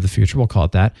and way of the future. We'll call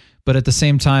it that. But at the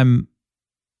same time,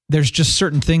 there's just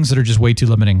certain things that are just way too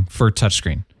limiting for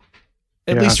touchscreen.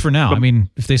 At least for now. I mean,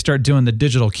 if they start doing the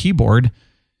digital keyboard...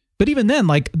 But even then,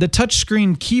 like the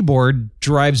touchscreen keyboard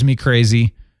drives me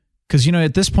crazy Because,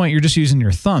 at this point, you're just using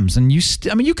your thumbs. And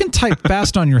you can type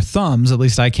fast on your thumbs, at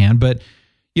least I can. But,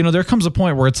 there comes a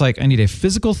point where it's like, I need a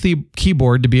physical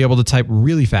keyboard to be able to type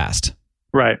really fast.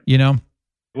 Right.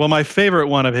 Well, my favorite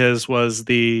one of his was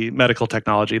the medical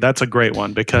technology. That's a great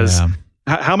one because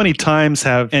how many times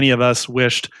have any of us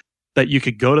wished that you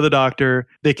could go to the doctor,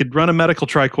 they could run a medical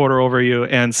tricorder over you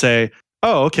and say,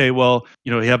 oh, okay, well,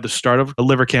 you have the start of a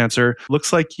liver cancer.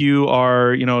 Looks like you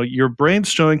are, your brain's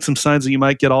showing some signs that you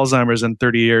might get Alzheimer's in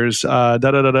 30 years.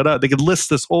 They could list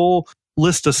this whole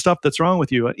list of stuff that's wrong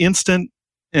with you. An instant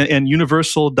and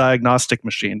universal diagnostic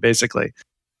machine, basically.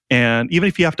 And even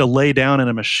if you have to lay down in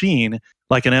a machine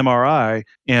like an MRI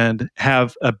and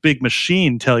have a big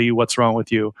machine tell you what's wrong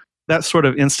with you, that sort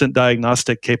of instant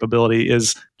diagnostic capability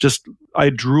is just, I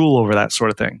drool over that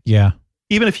sort of thing. Yeah.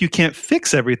 Even if you can't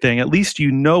fix everything, at least you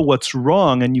know what's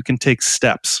wrong and you can take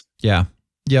steps. Yeah.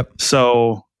 Yep.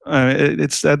 So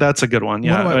that's a good one.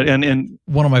 Yeah. And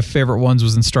one of my favorite ones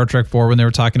was in Star Trek 4 when they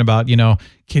were talking about,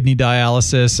 kidney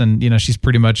dialysis and, she's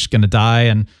pretty much going to die.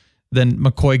 And then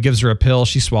McCoy gives her a pill.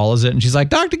 She swallows it and she's like,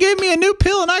 doctor gave me a new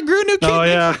pill and I grew a new kidney. Oh,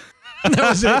 yeah. And that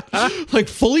was it. Like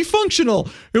fully functional.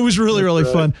 It was really, really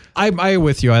fun. I'm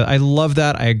with you. I love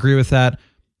that. I agree with that.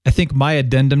 I think my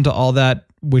addendum to all that,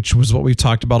 which was what we've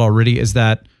talked about already, is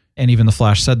that, and even the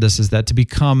Flash said this, is that to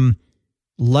become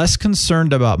less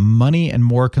concerned about money and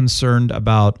more concerned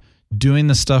about doing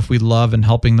the stuff we love and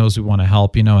helping those we want to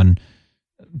help, and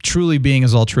truly being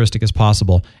as altruistic as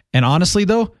possible. And honestly,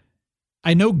 though,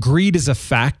 I know greed is a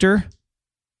factor,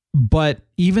 but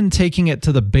even taking it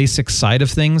to the basic side of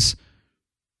things,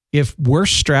 if we're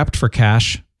strapped for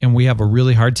cash and we have a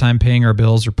really hard time paying our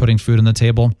bills or putting food on the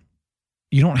table,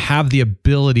 you don't have the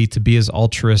ability to be as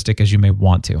altruistic as you may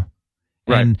want to.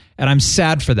 Right. And I'm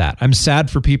sad for that. I'm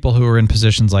sad for people who are in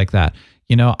positions like that.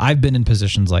 I've been in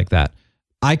positions like that.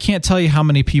 I can't tell you how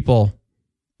many people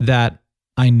that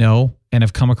I know and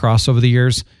have come across over the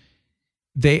years.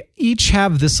 They each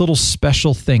have this little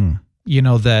special thing,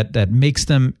 that makes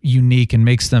them unique and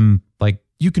makes them like,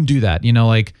 you can do that,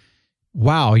 like,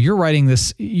 wow, you're writing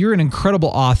this, you're an incredible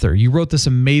author. You wrote this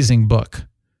amazing book.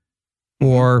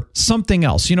 Or something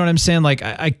else. You know what I'm saying? Like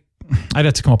I'd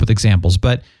have to come up with examples,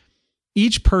 but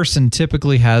each person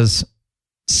typically has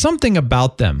something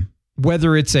about them,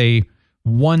 whether it's a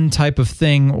one type of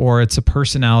thing or it's a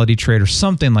personality trait or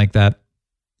something like that,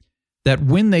 that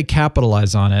when they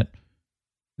capitalize on it,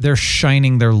 they're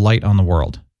shining their light on the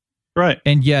world. Right.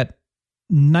 And yet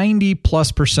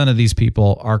 90+% of these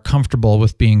people are comfortable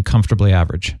with being comfortably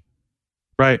average.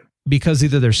 Right. Because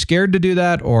either they're scared to do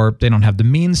that or they don't have the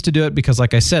means to do it because,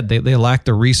 like I said, they lack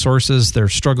the resources, they're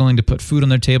struggling to put food on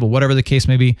their table, whatever the case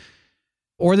may be,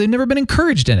 or they've never been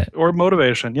encouraged in it. Or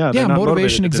motivation, yeah. Yeah,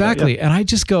 motivation, exactly. And I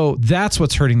just go, that's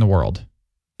what's hurting the world,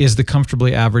 is the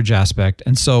comfortably average aspect.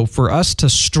 And so for us to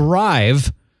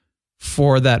strive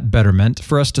for that betterment,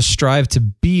 for us to strive to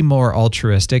be more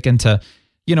altruistic and to,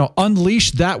 unleash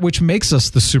that which makes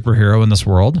us the superhero in this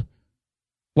world,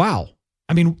 wow.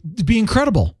 I mean, it'd be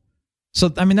incredible. So,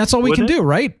 that's all we can do,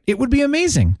 right? It would be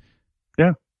amazing.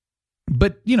 Yeah.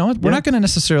 But, we're not going to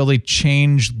necessarily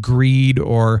change greed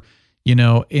or,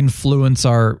 influence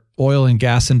our oil and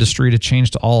gas industry to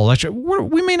change to all electric.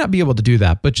 We may not be able to do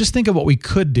that, but just think of what we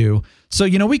could do. So,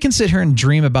 we can sit here and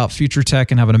dream about future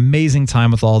tech and have an amazing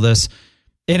time with all this.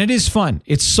 And it is fun.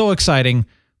 It's so exciting.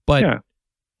 But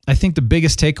I think the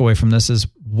biggest takeaway from this is,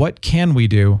 what can we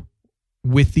do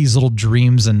with these little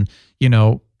dreams and,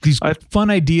 these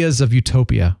fun ideas of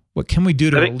utopia? What can we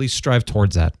do to at least strive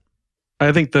towards that?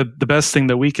 I think the best thing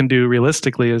that we can do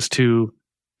realistically is to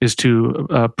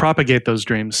propagate those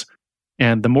dreams.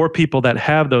 And the more people that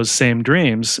have those same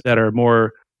dreams that are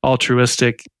more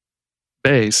altruistic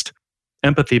based,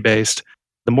 empathy based,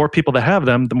 the more people that have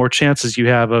them, the more chances you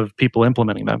have of people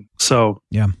implementing them. So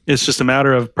it's just a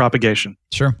matter of propagation.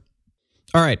 Sure.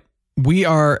 All right. We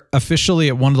are officially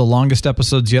at one of the longest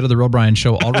episodes yet of the Real Brian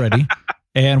Show already.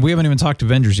 And we haven't even talked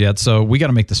Avengers yet, so we got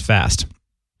to make this fast.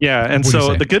 Yeah, and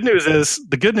so the good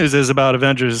news is about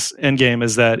Avengers Endgame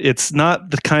is that it's not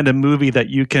the kind of movie that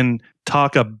you can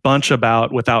talk a bunch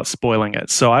about without spoiling it.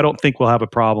 So I don't think we'll have a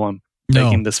problem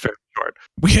making this fairly short.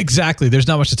 Exactly. There's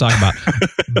not much to talk about.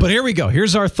 But here we go.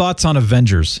 Here's our thoughts on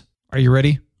Avengers. Are you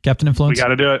ready, Captain Influence? We got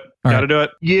to do it. Got to do it.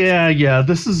 Yeah.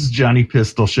 This is Johnny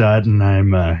Pistolshot, and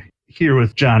I'm here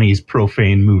with Johnny's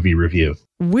profane movie review.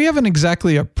 We haven't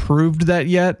exactly approved that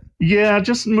yet. Yeah,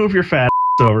 just move your fat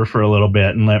over for a little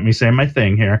bit and let me say my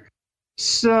thing here.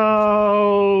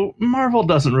 So, Marvel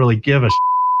doesn't really give a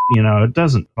it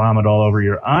doesn't vomit all over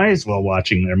your eyes while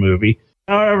watching their movie.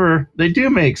 However, they do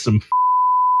make some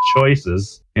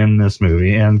choices in this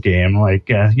movie, Endgame, like,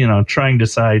 trying to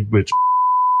decide which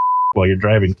while you're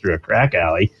driving through a crack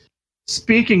alley.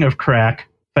 Speaking of crack,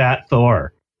 Fat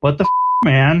Thor. What the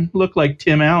man? Looked like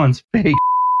Tim Allen's fake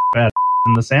fat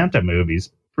in the Santa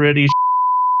movies. Pretty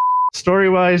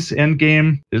story-wise,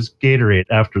 Endgame is Gatorade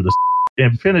after the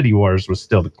Infinity Wars was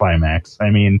still the climax. I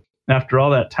mean, after all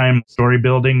that time story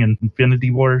building in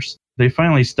Infinity Wars, they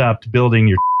finally stopped building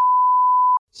your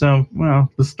so,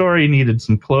 well, the story needed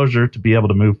some closure to be able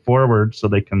to move forward so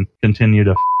they can continue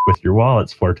to with your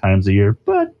wallets 4 times a year.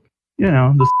 But,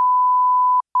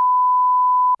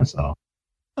 that's all.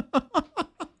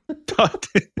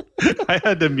 I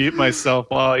had to mute myself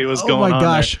while he was going on. Oh my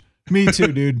gosh. Me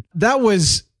too, dude. That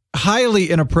was highly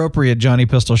inappropriate, Johnny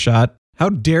Pistol Shot. How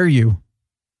dare you?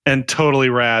 And totally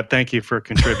rad. Thank you for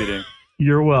contributing.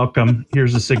 You're welcome.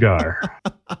 Here's a cigar.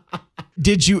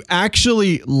 Did you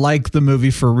actually like the movie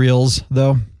for reals,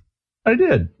 though? I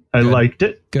did. I liked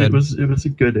it. Good. It was a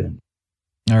good end.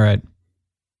 All right.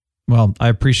 Well, I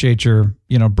appreciate your,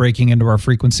 breaking into our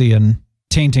frequency and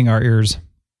tainting our ears.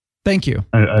 Thank you.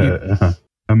 I'm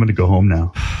going to go home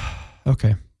now.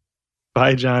 Okay.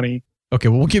 Bye, Johnny. Okay,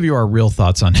 well, we'll give you our real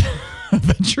thoughts on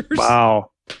Avengers. Wow.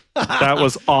 That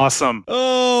was awesome.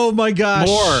 Oh, my gosh.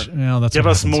 More. No, Give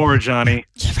us more, Johnny.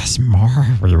 Give us more.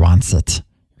 We want it.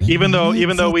 Even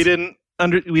though we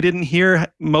didn't hear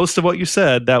most of what you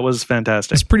said, that was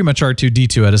fantastic. It's pretty much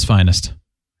R2-D2 at his finest.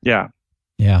 Yeah.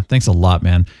 Yeah. Thanks a lot,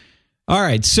 man. All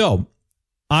right. So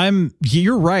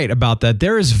you're right about that.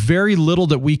 There is very little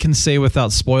that we can say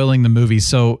without spoiling the movie.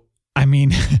 So, I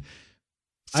mean,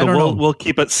 we'll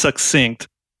keep it succinct.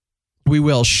 We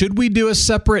will. Should we do a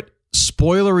separate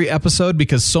spoilery episode?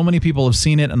 Because so many people have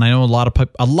seen it, and I know a lot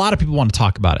of people want to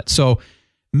talk about it. So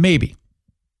maybe.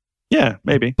 Yeah,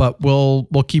 maybe. But we'll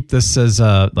keep this as,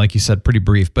 like you said, pretty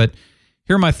brief. But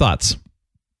here are my thoughts.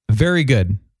 Very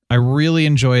good. I really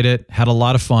enjoyed it. Had a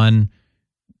lot of fun.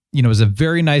 It was a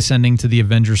very nice ending to the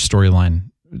Avengers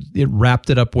storyline. It wrapped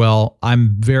it up well.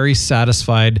 I'm very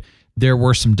satisfied. There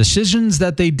were some decisions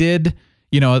that they did,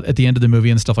 at the end of the movie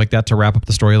and stuff like that to wrap up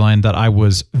the storyline that I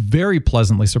was very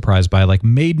pleasantly surprised by, like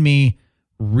made me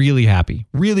really happy,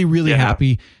 really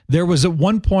happy. There was at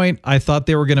one point I thought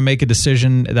they were going to make a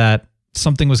decision that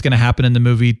something was going to happen in the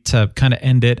movie to kind of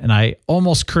end it. And I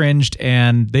almost cringed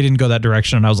and they didn't go that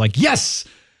direction. And I was like, yes.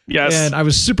 And I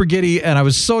was super giddy and I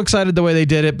was so excited the way they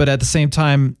did it. But at the same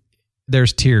time,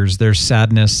 there's tears, there's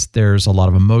sadness, there's a lot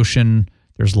of emotion,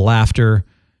 there's laughter,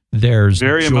 there's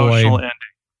very joy. Emotional ending.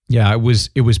 Yeah, it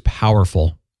was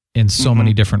powerful in so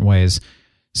many different ways.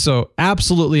 So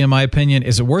absolutely, in my opinion,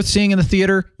 is it worth seeing in the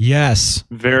theater? Yes.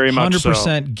 Very much 100%.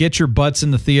 So. Get your butts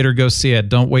in the theater. Go see it.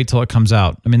 Don't wait till it comes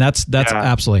out. I mean, that's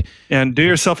absolutely. And do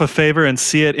yourself a favor and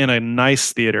see it in a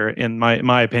nice theater, in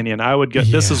my opinion. I would go.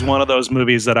 This is one of those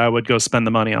movies that I would go spend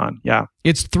the money on. Yeah.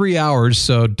 It's 3 hours,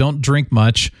 so don't drink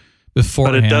much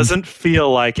beforehand. But it doesn't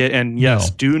feel like it. And yes,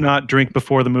 do not drink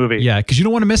before the movie. Yeah, because you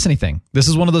don't want to miss anything. This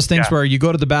is one of those things where you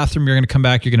go to the bathroom, you're going to come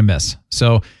back, you're going to miss.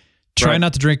 So try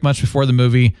not to drink much before the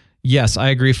movie. Yes, I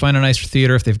agree. Find a nicer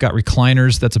theater. If they've got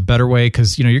recliners, that's a better way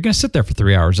because you're going to sit there for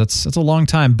 3 hours. That's a long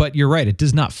time. But you're right. It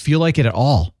does not feel like it at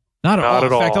all. Not at all. In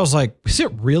fact, I was like, is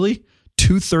it really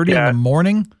 2:30 in the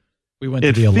morning? We went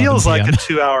to the 11 It feels like PM. a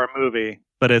 2-hour movie,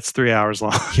 but it's 3 hours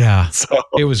long. Yeah,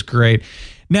 it was great.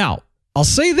 Now, I'll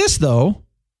say this, though.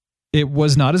 It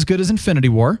was not as good as Infinity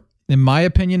War. In my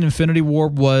opinion, Infinity War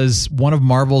was one of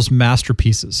Marvel's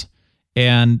masterpieces.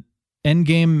 And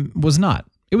Endgame was not.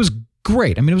 It was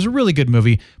great. I mean, it was a really good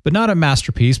movie, but not a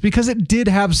masterpiece because it did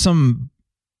have some,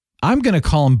 I'm going to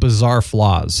call them bizarre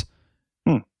flaws.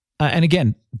 And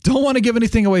again, don't want to give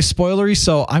anything away spoilery,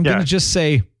 so I'm going to just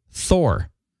say Thor.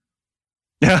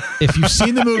 If you've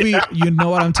seen the movie, you know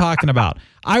what I'm talking about.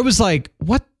 I was like,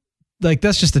 what? Like,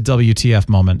 that's just a WTF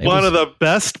moment. One of the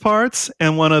best parts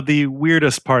and one of the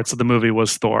weirdest parts of the movie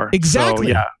was Thor.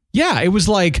 Exactly. So, yeah, it was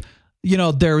like,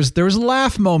 there was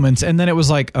laugh moments, and then it was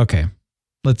like, okay,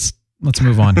 let's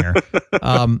move on here.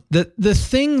 The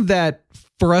thing that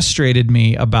frustrated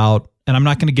me about, and I'm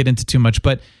not going to get into too much,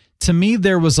 but to me,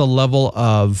 there was a level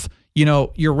of,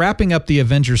 you're wrapping up the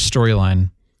Avengers storyline.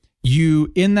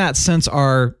 You, in that sense,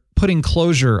 are putting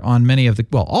closure on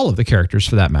all of the characters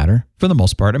for that matter, for the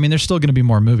most part. I mean, there's still going to be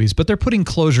more movies, but they're putting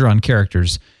closure on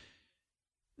characters.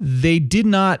 They did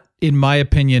not, in my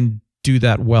opinion, do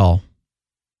that well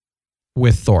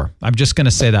with Thor. I'm just going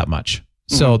to say that much.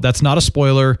 So that's not a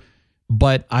spoiler,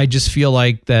 but I just feel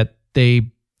like that they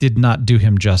did not do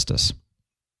him justice.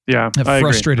 Yeah, it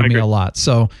frustrated me a lot.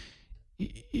 So,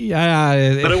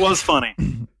 yeah, but it was funny.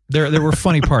 There were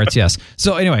funny parts, yes.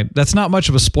 So anyway, that's not much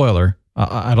of a spoiler.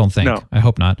 I don't think. No. I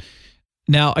hope not.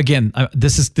 Now, again,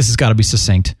 this has got to be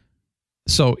succinct.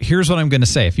 So here's what I'm going to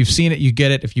say. If you've seen it, you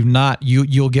get it. If you've not,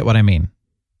 you'll get what I mean.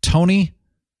 Tony,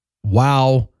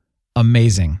 wow,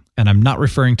 amazing. And I'm not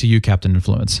referring to you, Captain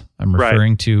Influence. I'm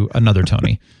referring to another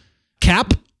Tony.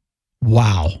 Cap,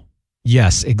 wow.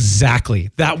 Yes,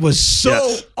 exactly. That was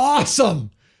so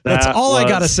awesome. That's all I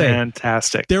got to say.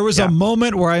 Fantastic. There was a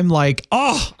moment where I'm like,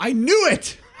 oh, I knew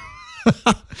it.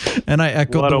 And I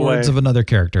echoed the words of another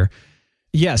character.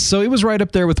 Yes, so it was right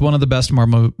up there with one of the best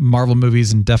Marvel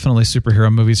movies and definitely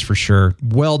superhero movies for sure.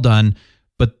 Well done.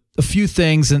 But a few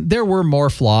things, and there were more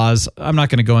flaws. I'm not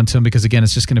going to go into them because, again,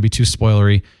 it's just going to be too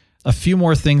spoilery. A few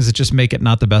more things that just make it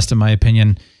not the best in my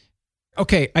opinion.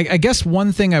 Okay, I guess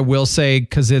one thing I will say,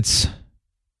 because it's...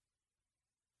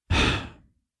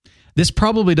 This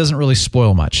probably doesn't really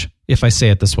spoil much if I say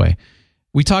it this way.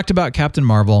 We talked about Captain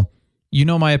Marvel. You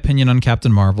know my opinion on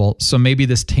Captain Marvel, so maybe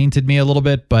this tainted me a little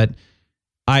bit, but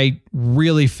I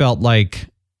really felt like,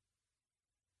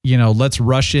 let's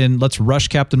rush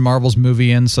Captain Marvel's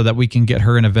movie in so that we can get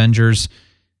her in Avengers.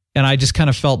 And I just kind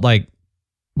of felt like,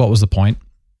 what was the point?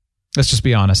 Let's just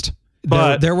be honest.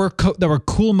 But there were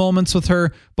cool moments with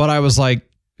her, but I was like,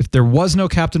 if there was no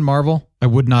Captain Marvel, I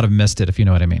would not have missed it, if you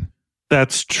know what I mean.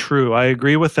 That's true. I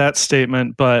agree with that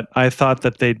statement, but I thought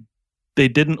that they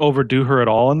didn't overdo her at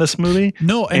all in this movie.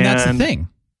 No, and that's the thing.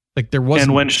 Like there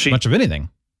wasn't much of anything.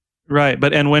 Right,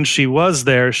 but when she was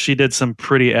there, she did some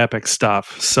pretty epic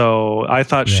stuff. So I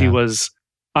thought she was.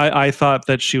 I thought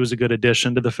that she was a good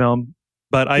addition to the film.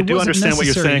 But I do understand what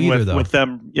you're saying with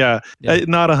them. Yeah,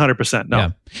 not 100%.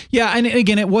 No. Yeah, and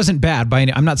again, it wasn't bad.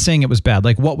 I'm not saying it was bad.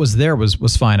 Like what was there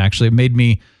was fine. Actually, it made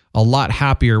me a lot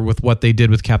happier with what they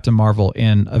did with Captain Marvel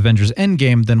in Avengers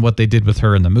Endgame than what they did with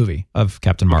her in the movie of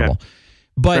Captain Marvel. Okay.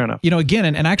 But again,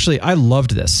 and actually, I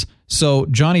loved this. So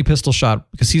Johnny Pistolshot,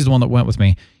 because he's the one that went with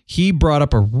me, he brought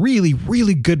up a really,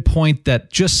 really good point that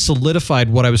just solidified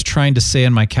what I was trying to say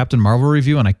in my Captain Marvel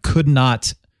review, and I couldn't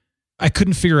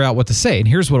figure out what to say. And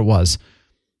here's what it was.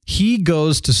 He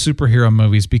goes to superhero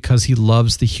movies because he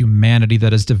loves the humanity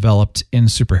that is developed in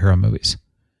superhero movies.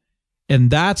 And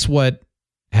that's what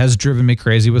has driven me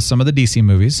crazy with some of the DC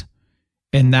movies.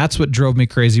 And that's what drove me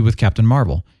crazy with Captain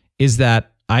Marvel, is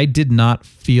that I did not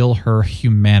feel her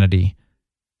humanity.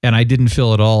 And I didn't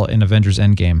feel it all in Avengers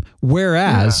Endgame.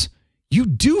 Whereas you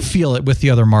do feel it with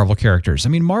the other Marvel characters. I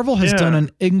mean, Marvel has done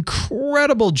an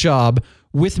incredible job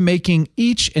with making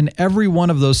each and every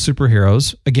one of those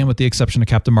superheroes, again, with the exception of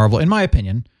Captain Marvel, in my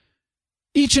opinion,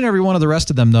 each and every one of the rest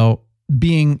of them, though,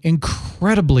 being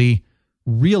incredibly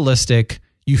realistic.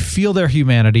 You feel their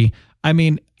humanity. I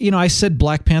mean, I said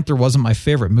Black Panther wasn't my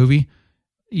favorite movie,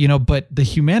 but the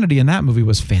humanity in that movie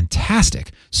was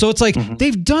fantastic. So it's like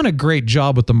they've done a great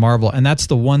job with the Marvel. And that's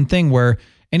the one thing where,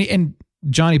 and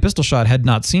Johnny Pistolshot had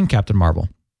not seen Captain Marvel.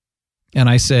 And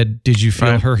I said, did you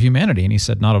feel her humanity? And he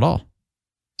said, not at all.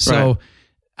 So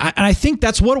I think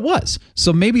that's what it was.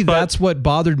 So maybe that's what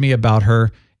bothered me about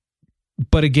her.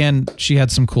 But again, she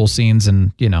had some cool scenes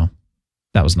and,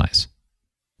 that was nice.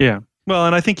 Yeah. Well,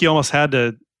 and I think you almost had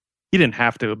to. You didn't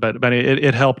have to, but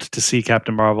it helped to see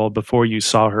Captain Marvel before you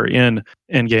saw her in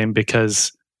Endgame,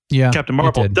 because Captain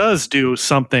Marvel does do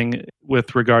something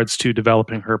with regards to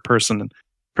developing her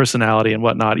personality and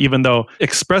whatnot, even though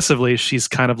expressively she's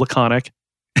kind of laconic.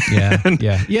 And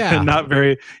not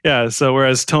very. Yeah. So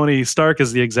whereas Tony Stark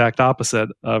is the exact opposite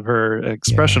of her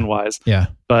expression wise. Yeah.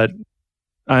 But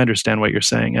I understand what you're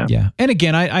saying. Yeah. Yeah. And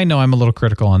again, I know I'm a little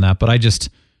critical on that, but I'm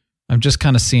just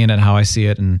kind of seeing it how I see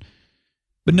it.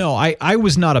 But no, I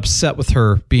was not upset with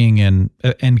her being in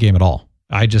Endgame at all.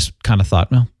 I just kind of thought,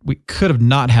 well, we could have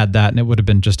not had that and it would have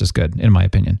been just as good, in my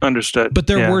opinion. Understood. But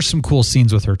there were some cool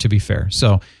scenes with her, to be fair.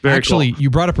 So actually, you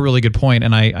brought up a really good point,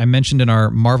 and I mentioned in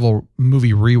our Marvel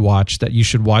movie rewatch that you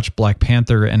should watch Black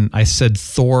Panther, and I said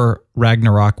Thor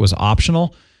Ragnarok was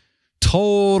optional.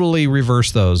 Totally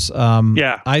reverse those.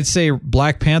 I'd say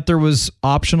Black Panther was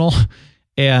optional,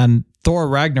 and Thor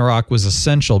Ragnarok was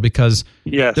essential, because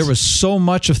there was so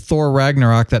much of Thor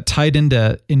Ragnarok that tied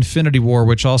into Infinity War,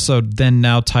 which also then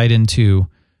now tied into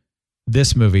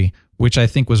this movie, which I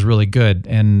think was really good.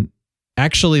 And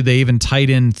actually, they even tied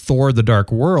in Thor: The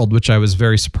Dark World, which I was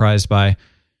very surprised by.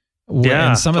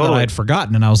 And some of them I had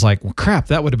forgotten, and I was like, well, crap,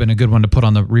 that would have been a good one to put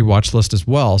on the rewatch list as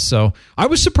well. So I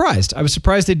was surprised. I was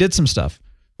surprised they did some stuff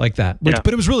like that, but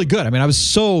it was really good. I mean, I was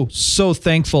so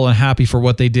thankful and happy for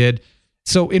what they did.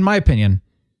 So in my opinion,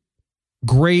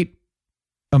 great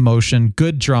emotion,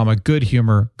 good drama, good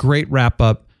humor, great wrap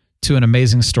up to an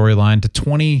amazing storyline to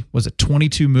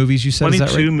 22 movies you said? 22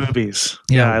 is that right? movies.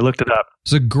 Yeah, I looked it up.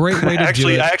 It's a great way to do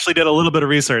it. I actually did a little bit of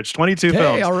research. 22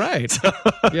 films. Hey, all right.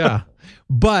 Yeah.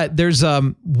 But there's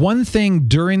one thing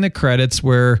during the credits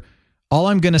where all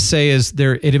I'm going to say is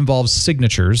it involves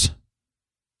signatures.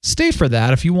 Stay for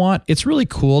that if you want. It's really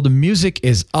cool. The music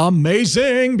is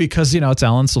amazing because, it's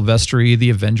Alan Silvestri, the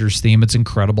Avengers theme. It's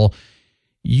incredible.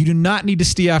 You do not need to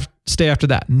stay after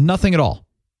that. Nothing at all.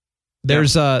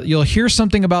 There's you'll hear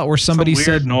something about where somebody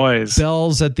said noise.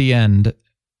 Bells at the end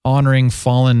honoring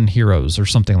fallen heroes or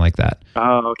something like that.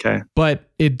 Oh, okay. But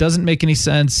it doesn't make any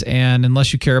sense. And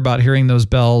unless you care about hearing those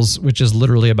bells, which is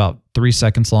literally about 3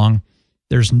 seconds long,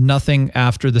 there's nothing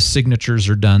after the signatures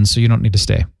are done. So you don't need to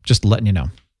stay. Just letting you know.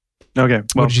 Okay.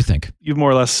 Well, what did you think? You've more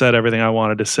or less said everything I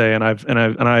wanted to say, and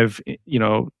I've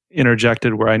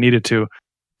interjected where I needed to.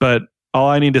 But all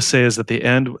I need to say is that the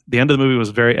end of the movie was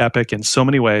very epic in so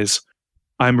many ways.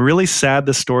 I'm really sad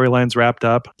the storyline's wrapped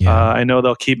up. Yeah. I know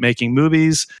they'll keep making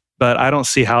movies, but I don't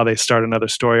see how they start another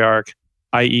story arc,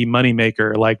 i.e.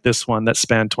 Moneymaker, like this one that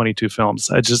spanned 22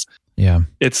 films. It's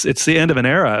the end of an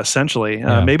era, essentially.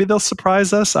 Maybe they'll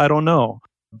surprise us. I don't know.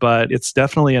 But it's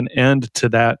definitely an end to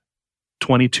that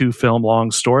 22 film long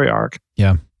story arc.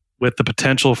 Yeah. With the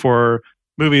potential for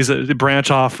movies that branch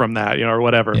off from that, or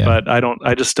whatever. Yeah. But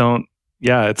I just don't.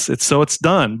 Yeah, it's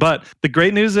done. But the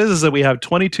great news is that we have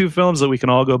 22 films that we can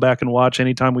all go back and watch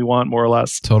anytime we want, more or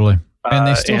less. Totally. And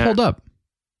they still hold up.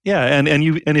 Yeah, and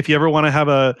if you ever want to have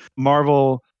a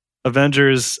Marvel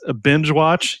Avengers binge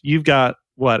watch, you've got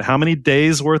how many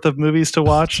days worth of movies to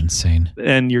watch? That's insane.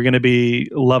 And you're going to be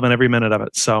loving every minute of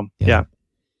it. So, yeah.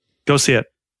 Go see it.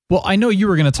 Well, I know you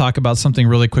were going to talk about something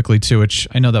really quickly too, which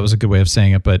I know that was a good way of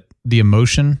saying it, but the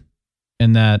emotion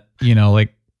and that,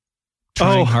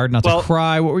 trying hard not to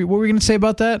cry. What were we going to say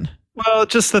about that? Well,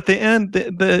 just that the end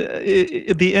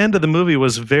of the movie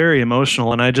was very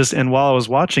emotional, and while I was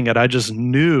watching it, I just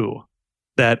knew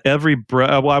that I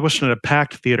was in a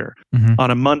packed theater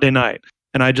on a Monday night,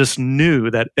 and I just knew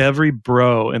that every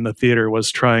bro in the theater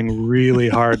was trying really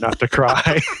hard not to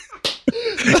cry.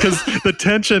 Because the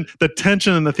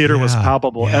tension in the theater was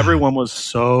palpable. Yeah. Everyone was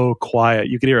so quiet;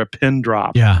 you could hear a pin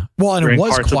drop. Yeah, well, and it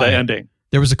was parts quiet. Of the ending.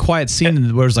 There was a quiet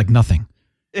scene where it was like nothing.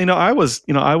 I was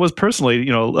personally,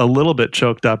 a little bit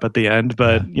choked up at the end,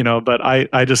 but I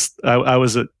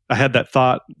had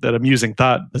that amusing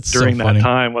thought during that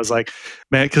time was like,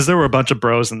 man, because there were a bunch of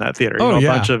bros in that theater, a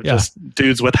bunch of just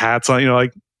dudes with hats on,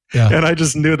 and I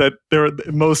just knew that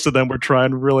most of them were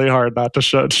trying really hard not to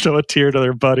show a tear to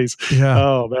their buddies. Yeah.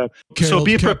 Oh man. So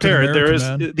be prepared.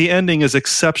 America, the ending is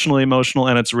exceptionally emotional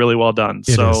and it's really well done.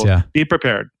 Be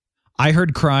prepared. I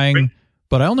heard crying,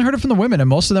 but I only heard it from the women, and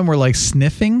most of them were like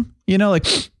sniffing.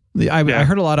 I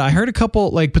heard a lot. I heard a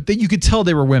couple but you could tell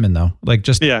they were women though,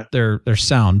 their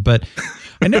sound. But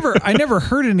I never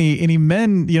heard any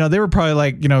men. They were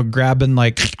probably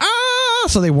grabbing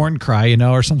so they wouldn't cry,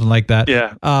 or something like that.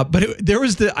 Yeah. But there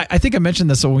was I think I mentioned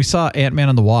this. So when we saw Ant-Man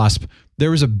and the Wasp,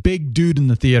 there was a big dude in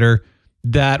the theater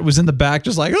that was in the back,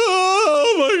 just like,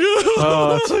 oh my God. Oh,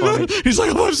 that's funny. He's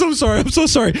like, oh, I'm so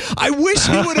sorry. I wish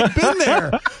he would have been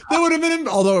there. That would have been,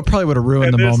 although it probably would have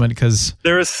ruined the moment because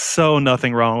there is so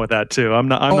nothing wrong with that too. I'm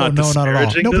not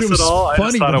disparaging not at all. this at all.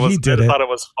 Funny I thought it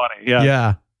was funny. Yeah.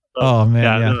 Yeah. Oh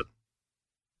man. Yeah.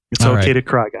 It's okay to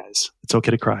cry, guys. It's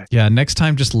okay to cry. Yeah, next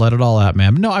time, just let it all out,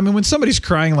 man. No, I mean, when somebody's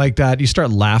crying like that, you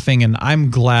start laughing, and I'm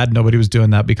glad nobody was doing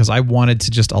that because I wanted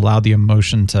to just allow the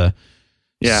emotion to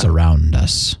surround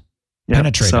us,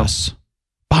 penetrate us,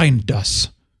 bind us.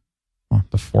 Well,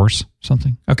 the Force,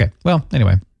 something. Okay, well,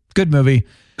 anyway, good movie.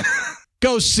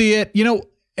 Go see it.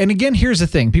 And again, here's the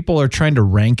thing. People are trying to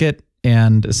rank it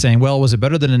and saying, well, was it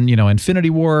better than, Infinity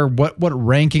War? What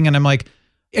ranking? And I'm like,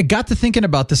 I got to thinking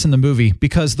about this in the movie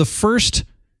because the first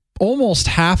almost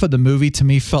half of the movie to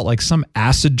me felt like some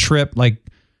acid trip,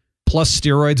 plus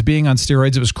steroids, being on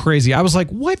steroids. It was crazy. I was like,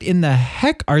 what in the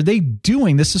heck are they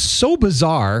doing? This is so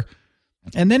bizarre.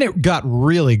 And then it got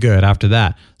really good after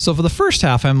that. So for the first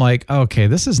half, I'm like, okay,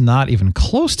 this is not even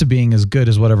close to being as good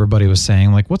as what everybody was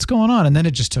saying. Like, what's going on? And then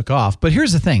it just took off. But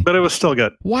here's the thing. But it was still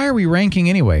good. Why are we ranking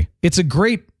anyway? It's a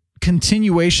great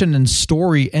continuation and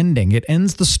story ending. It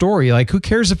ends the story. Like, who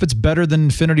cares if it's better than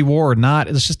Infinity War or not?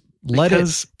 Let's just let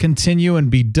it continue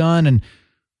and be done. And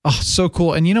so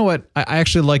cool. And you know what? I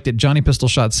actually liked it. Johnny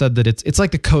Pistolshot said that it's like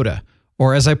the coda,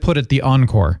 or as I put it, the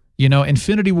encore.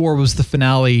 Infinity War was the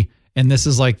finale, and this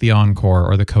is like the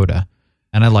encore or the coda.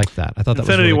 And I liked that. I thought that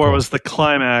Infinity was really War cool. was the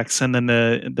climax, and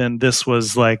then this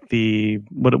was like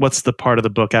what's the part of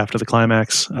the book after the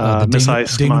climax? The Miss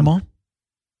Ice. denouement?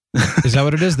 Is that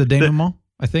what it is? The denouement?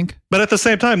 I think. But at the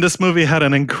same time, this movie had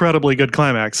an incredibly good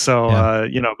climax. So,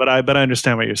 but I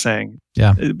understand what you're saying.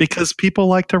 Yeah. Because people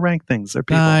like to rank things. They're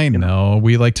people. I know.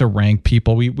 We like to rank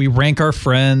people. We rank our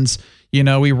friends.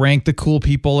 We rank the cool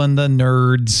people and the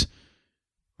nerds.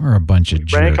 We're a bunch of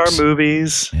jerks. Rank our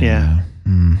movies. Yeah.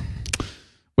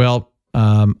 Well,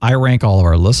 I rank all of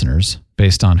our listeners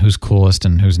based on who's coolest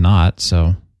and who's not.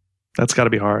 So that's got to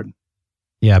be hard.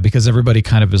 Yeah, because everybody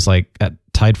kind of is like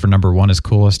tied for number one as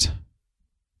coolest.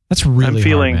 That's really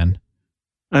hard, man.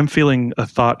 I'm feeling a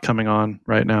thought coming on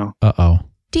right now. Uh-oh.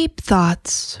 Deep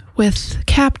Thoughts with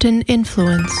Captain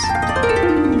Influence.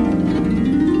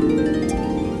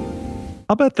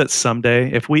 I'll bet that someday,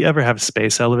 if we ever have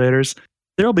space elevators,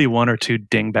 there'll be one or two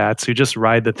dingbats who just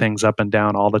ride the things up and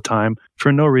down all the time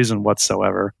for no reason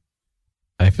whatsoever.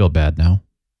 I feel bad now.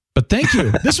 But thank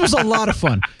you. This was a lot of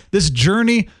fun. This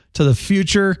journey to the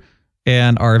future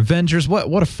and our Avengers.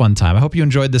 What a fun time. I hope you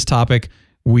enjoyed this topic.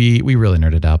 We really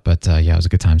nerded out, but it was a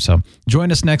good time. So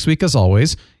join us next week as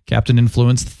always. Captain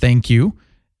Influence, thank you.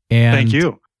 And thank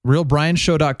you.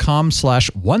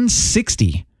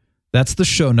 realbrianshow.com/160. That's the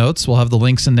show notes. We'll have the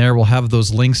links in there. We'll have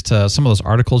those links to some of those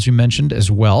articles you mentioned as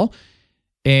well.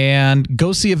 And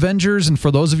go see Avengers. And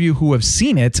for those of you who have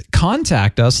seen it,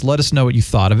 contact us. Let us know what you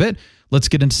thought of it. Let's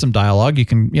get into some dialogue. You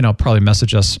can, probably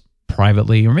message us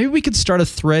privately, or maybe we could start a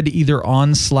thread either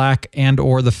on Slack and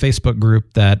or the Facebook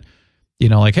group that,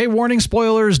 like, hey, warning,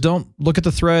 spoilers. Don't look at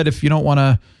the thread if you don't want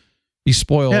to be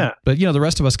spoiled. Yeah. But, the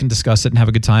rest of us can discuss it and have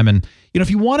a good time. And, if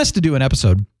you want us to do an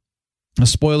episode, a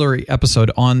spoilery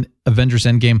episode on Avengers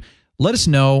Endgame, let us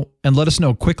know, and let us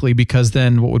know quickly, because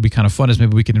then what would be kind of fun is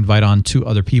maybe we could invite on 2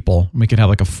 other people. We could have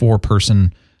like a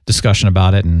 4-person discussion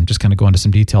about it and just kind of go into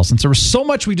some details. Since there was so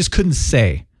much we just couldn't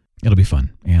say, it'll be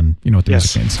fun. And you know what the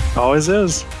music means. Always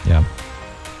is. Yeah.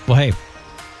 Well, hey,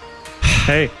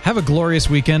 have a glorious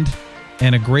weekend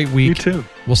and a great week. You too.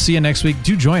 We'll see you next week.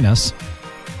 Do join us.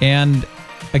 And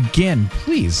again,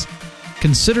 please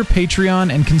consider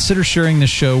Patreon and consider sharing the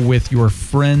show with your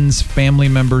friends, family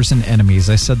members, and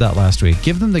enemies. I said that last week.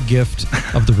 Give them the gift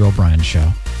of The Real Brian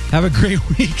Show. Have a great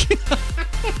week.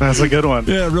 That's a good one.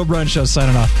 Yeah, Real Brian Show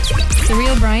signing off. The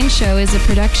Real Brian Show is a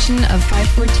production of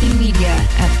 514 Media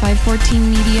at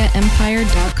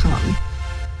 514mediaempire.com.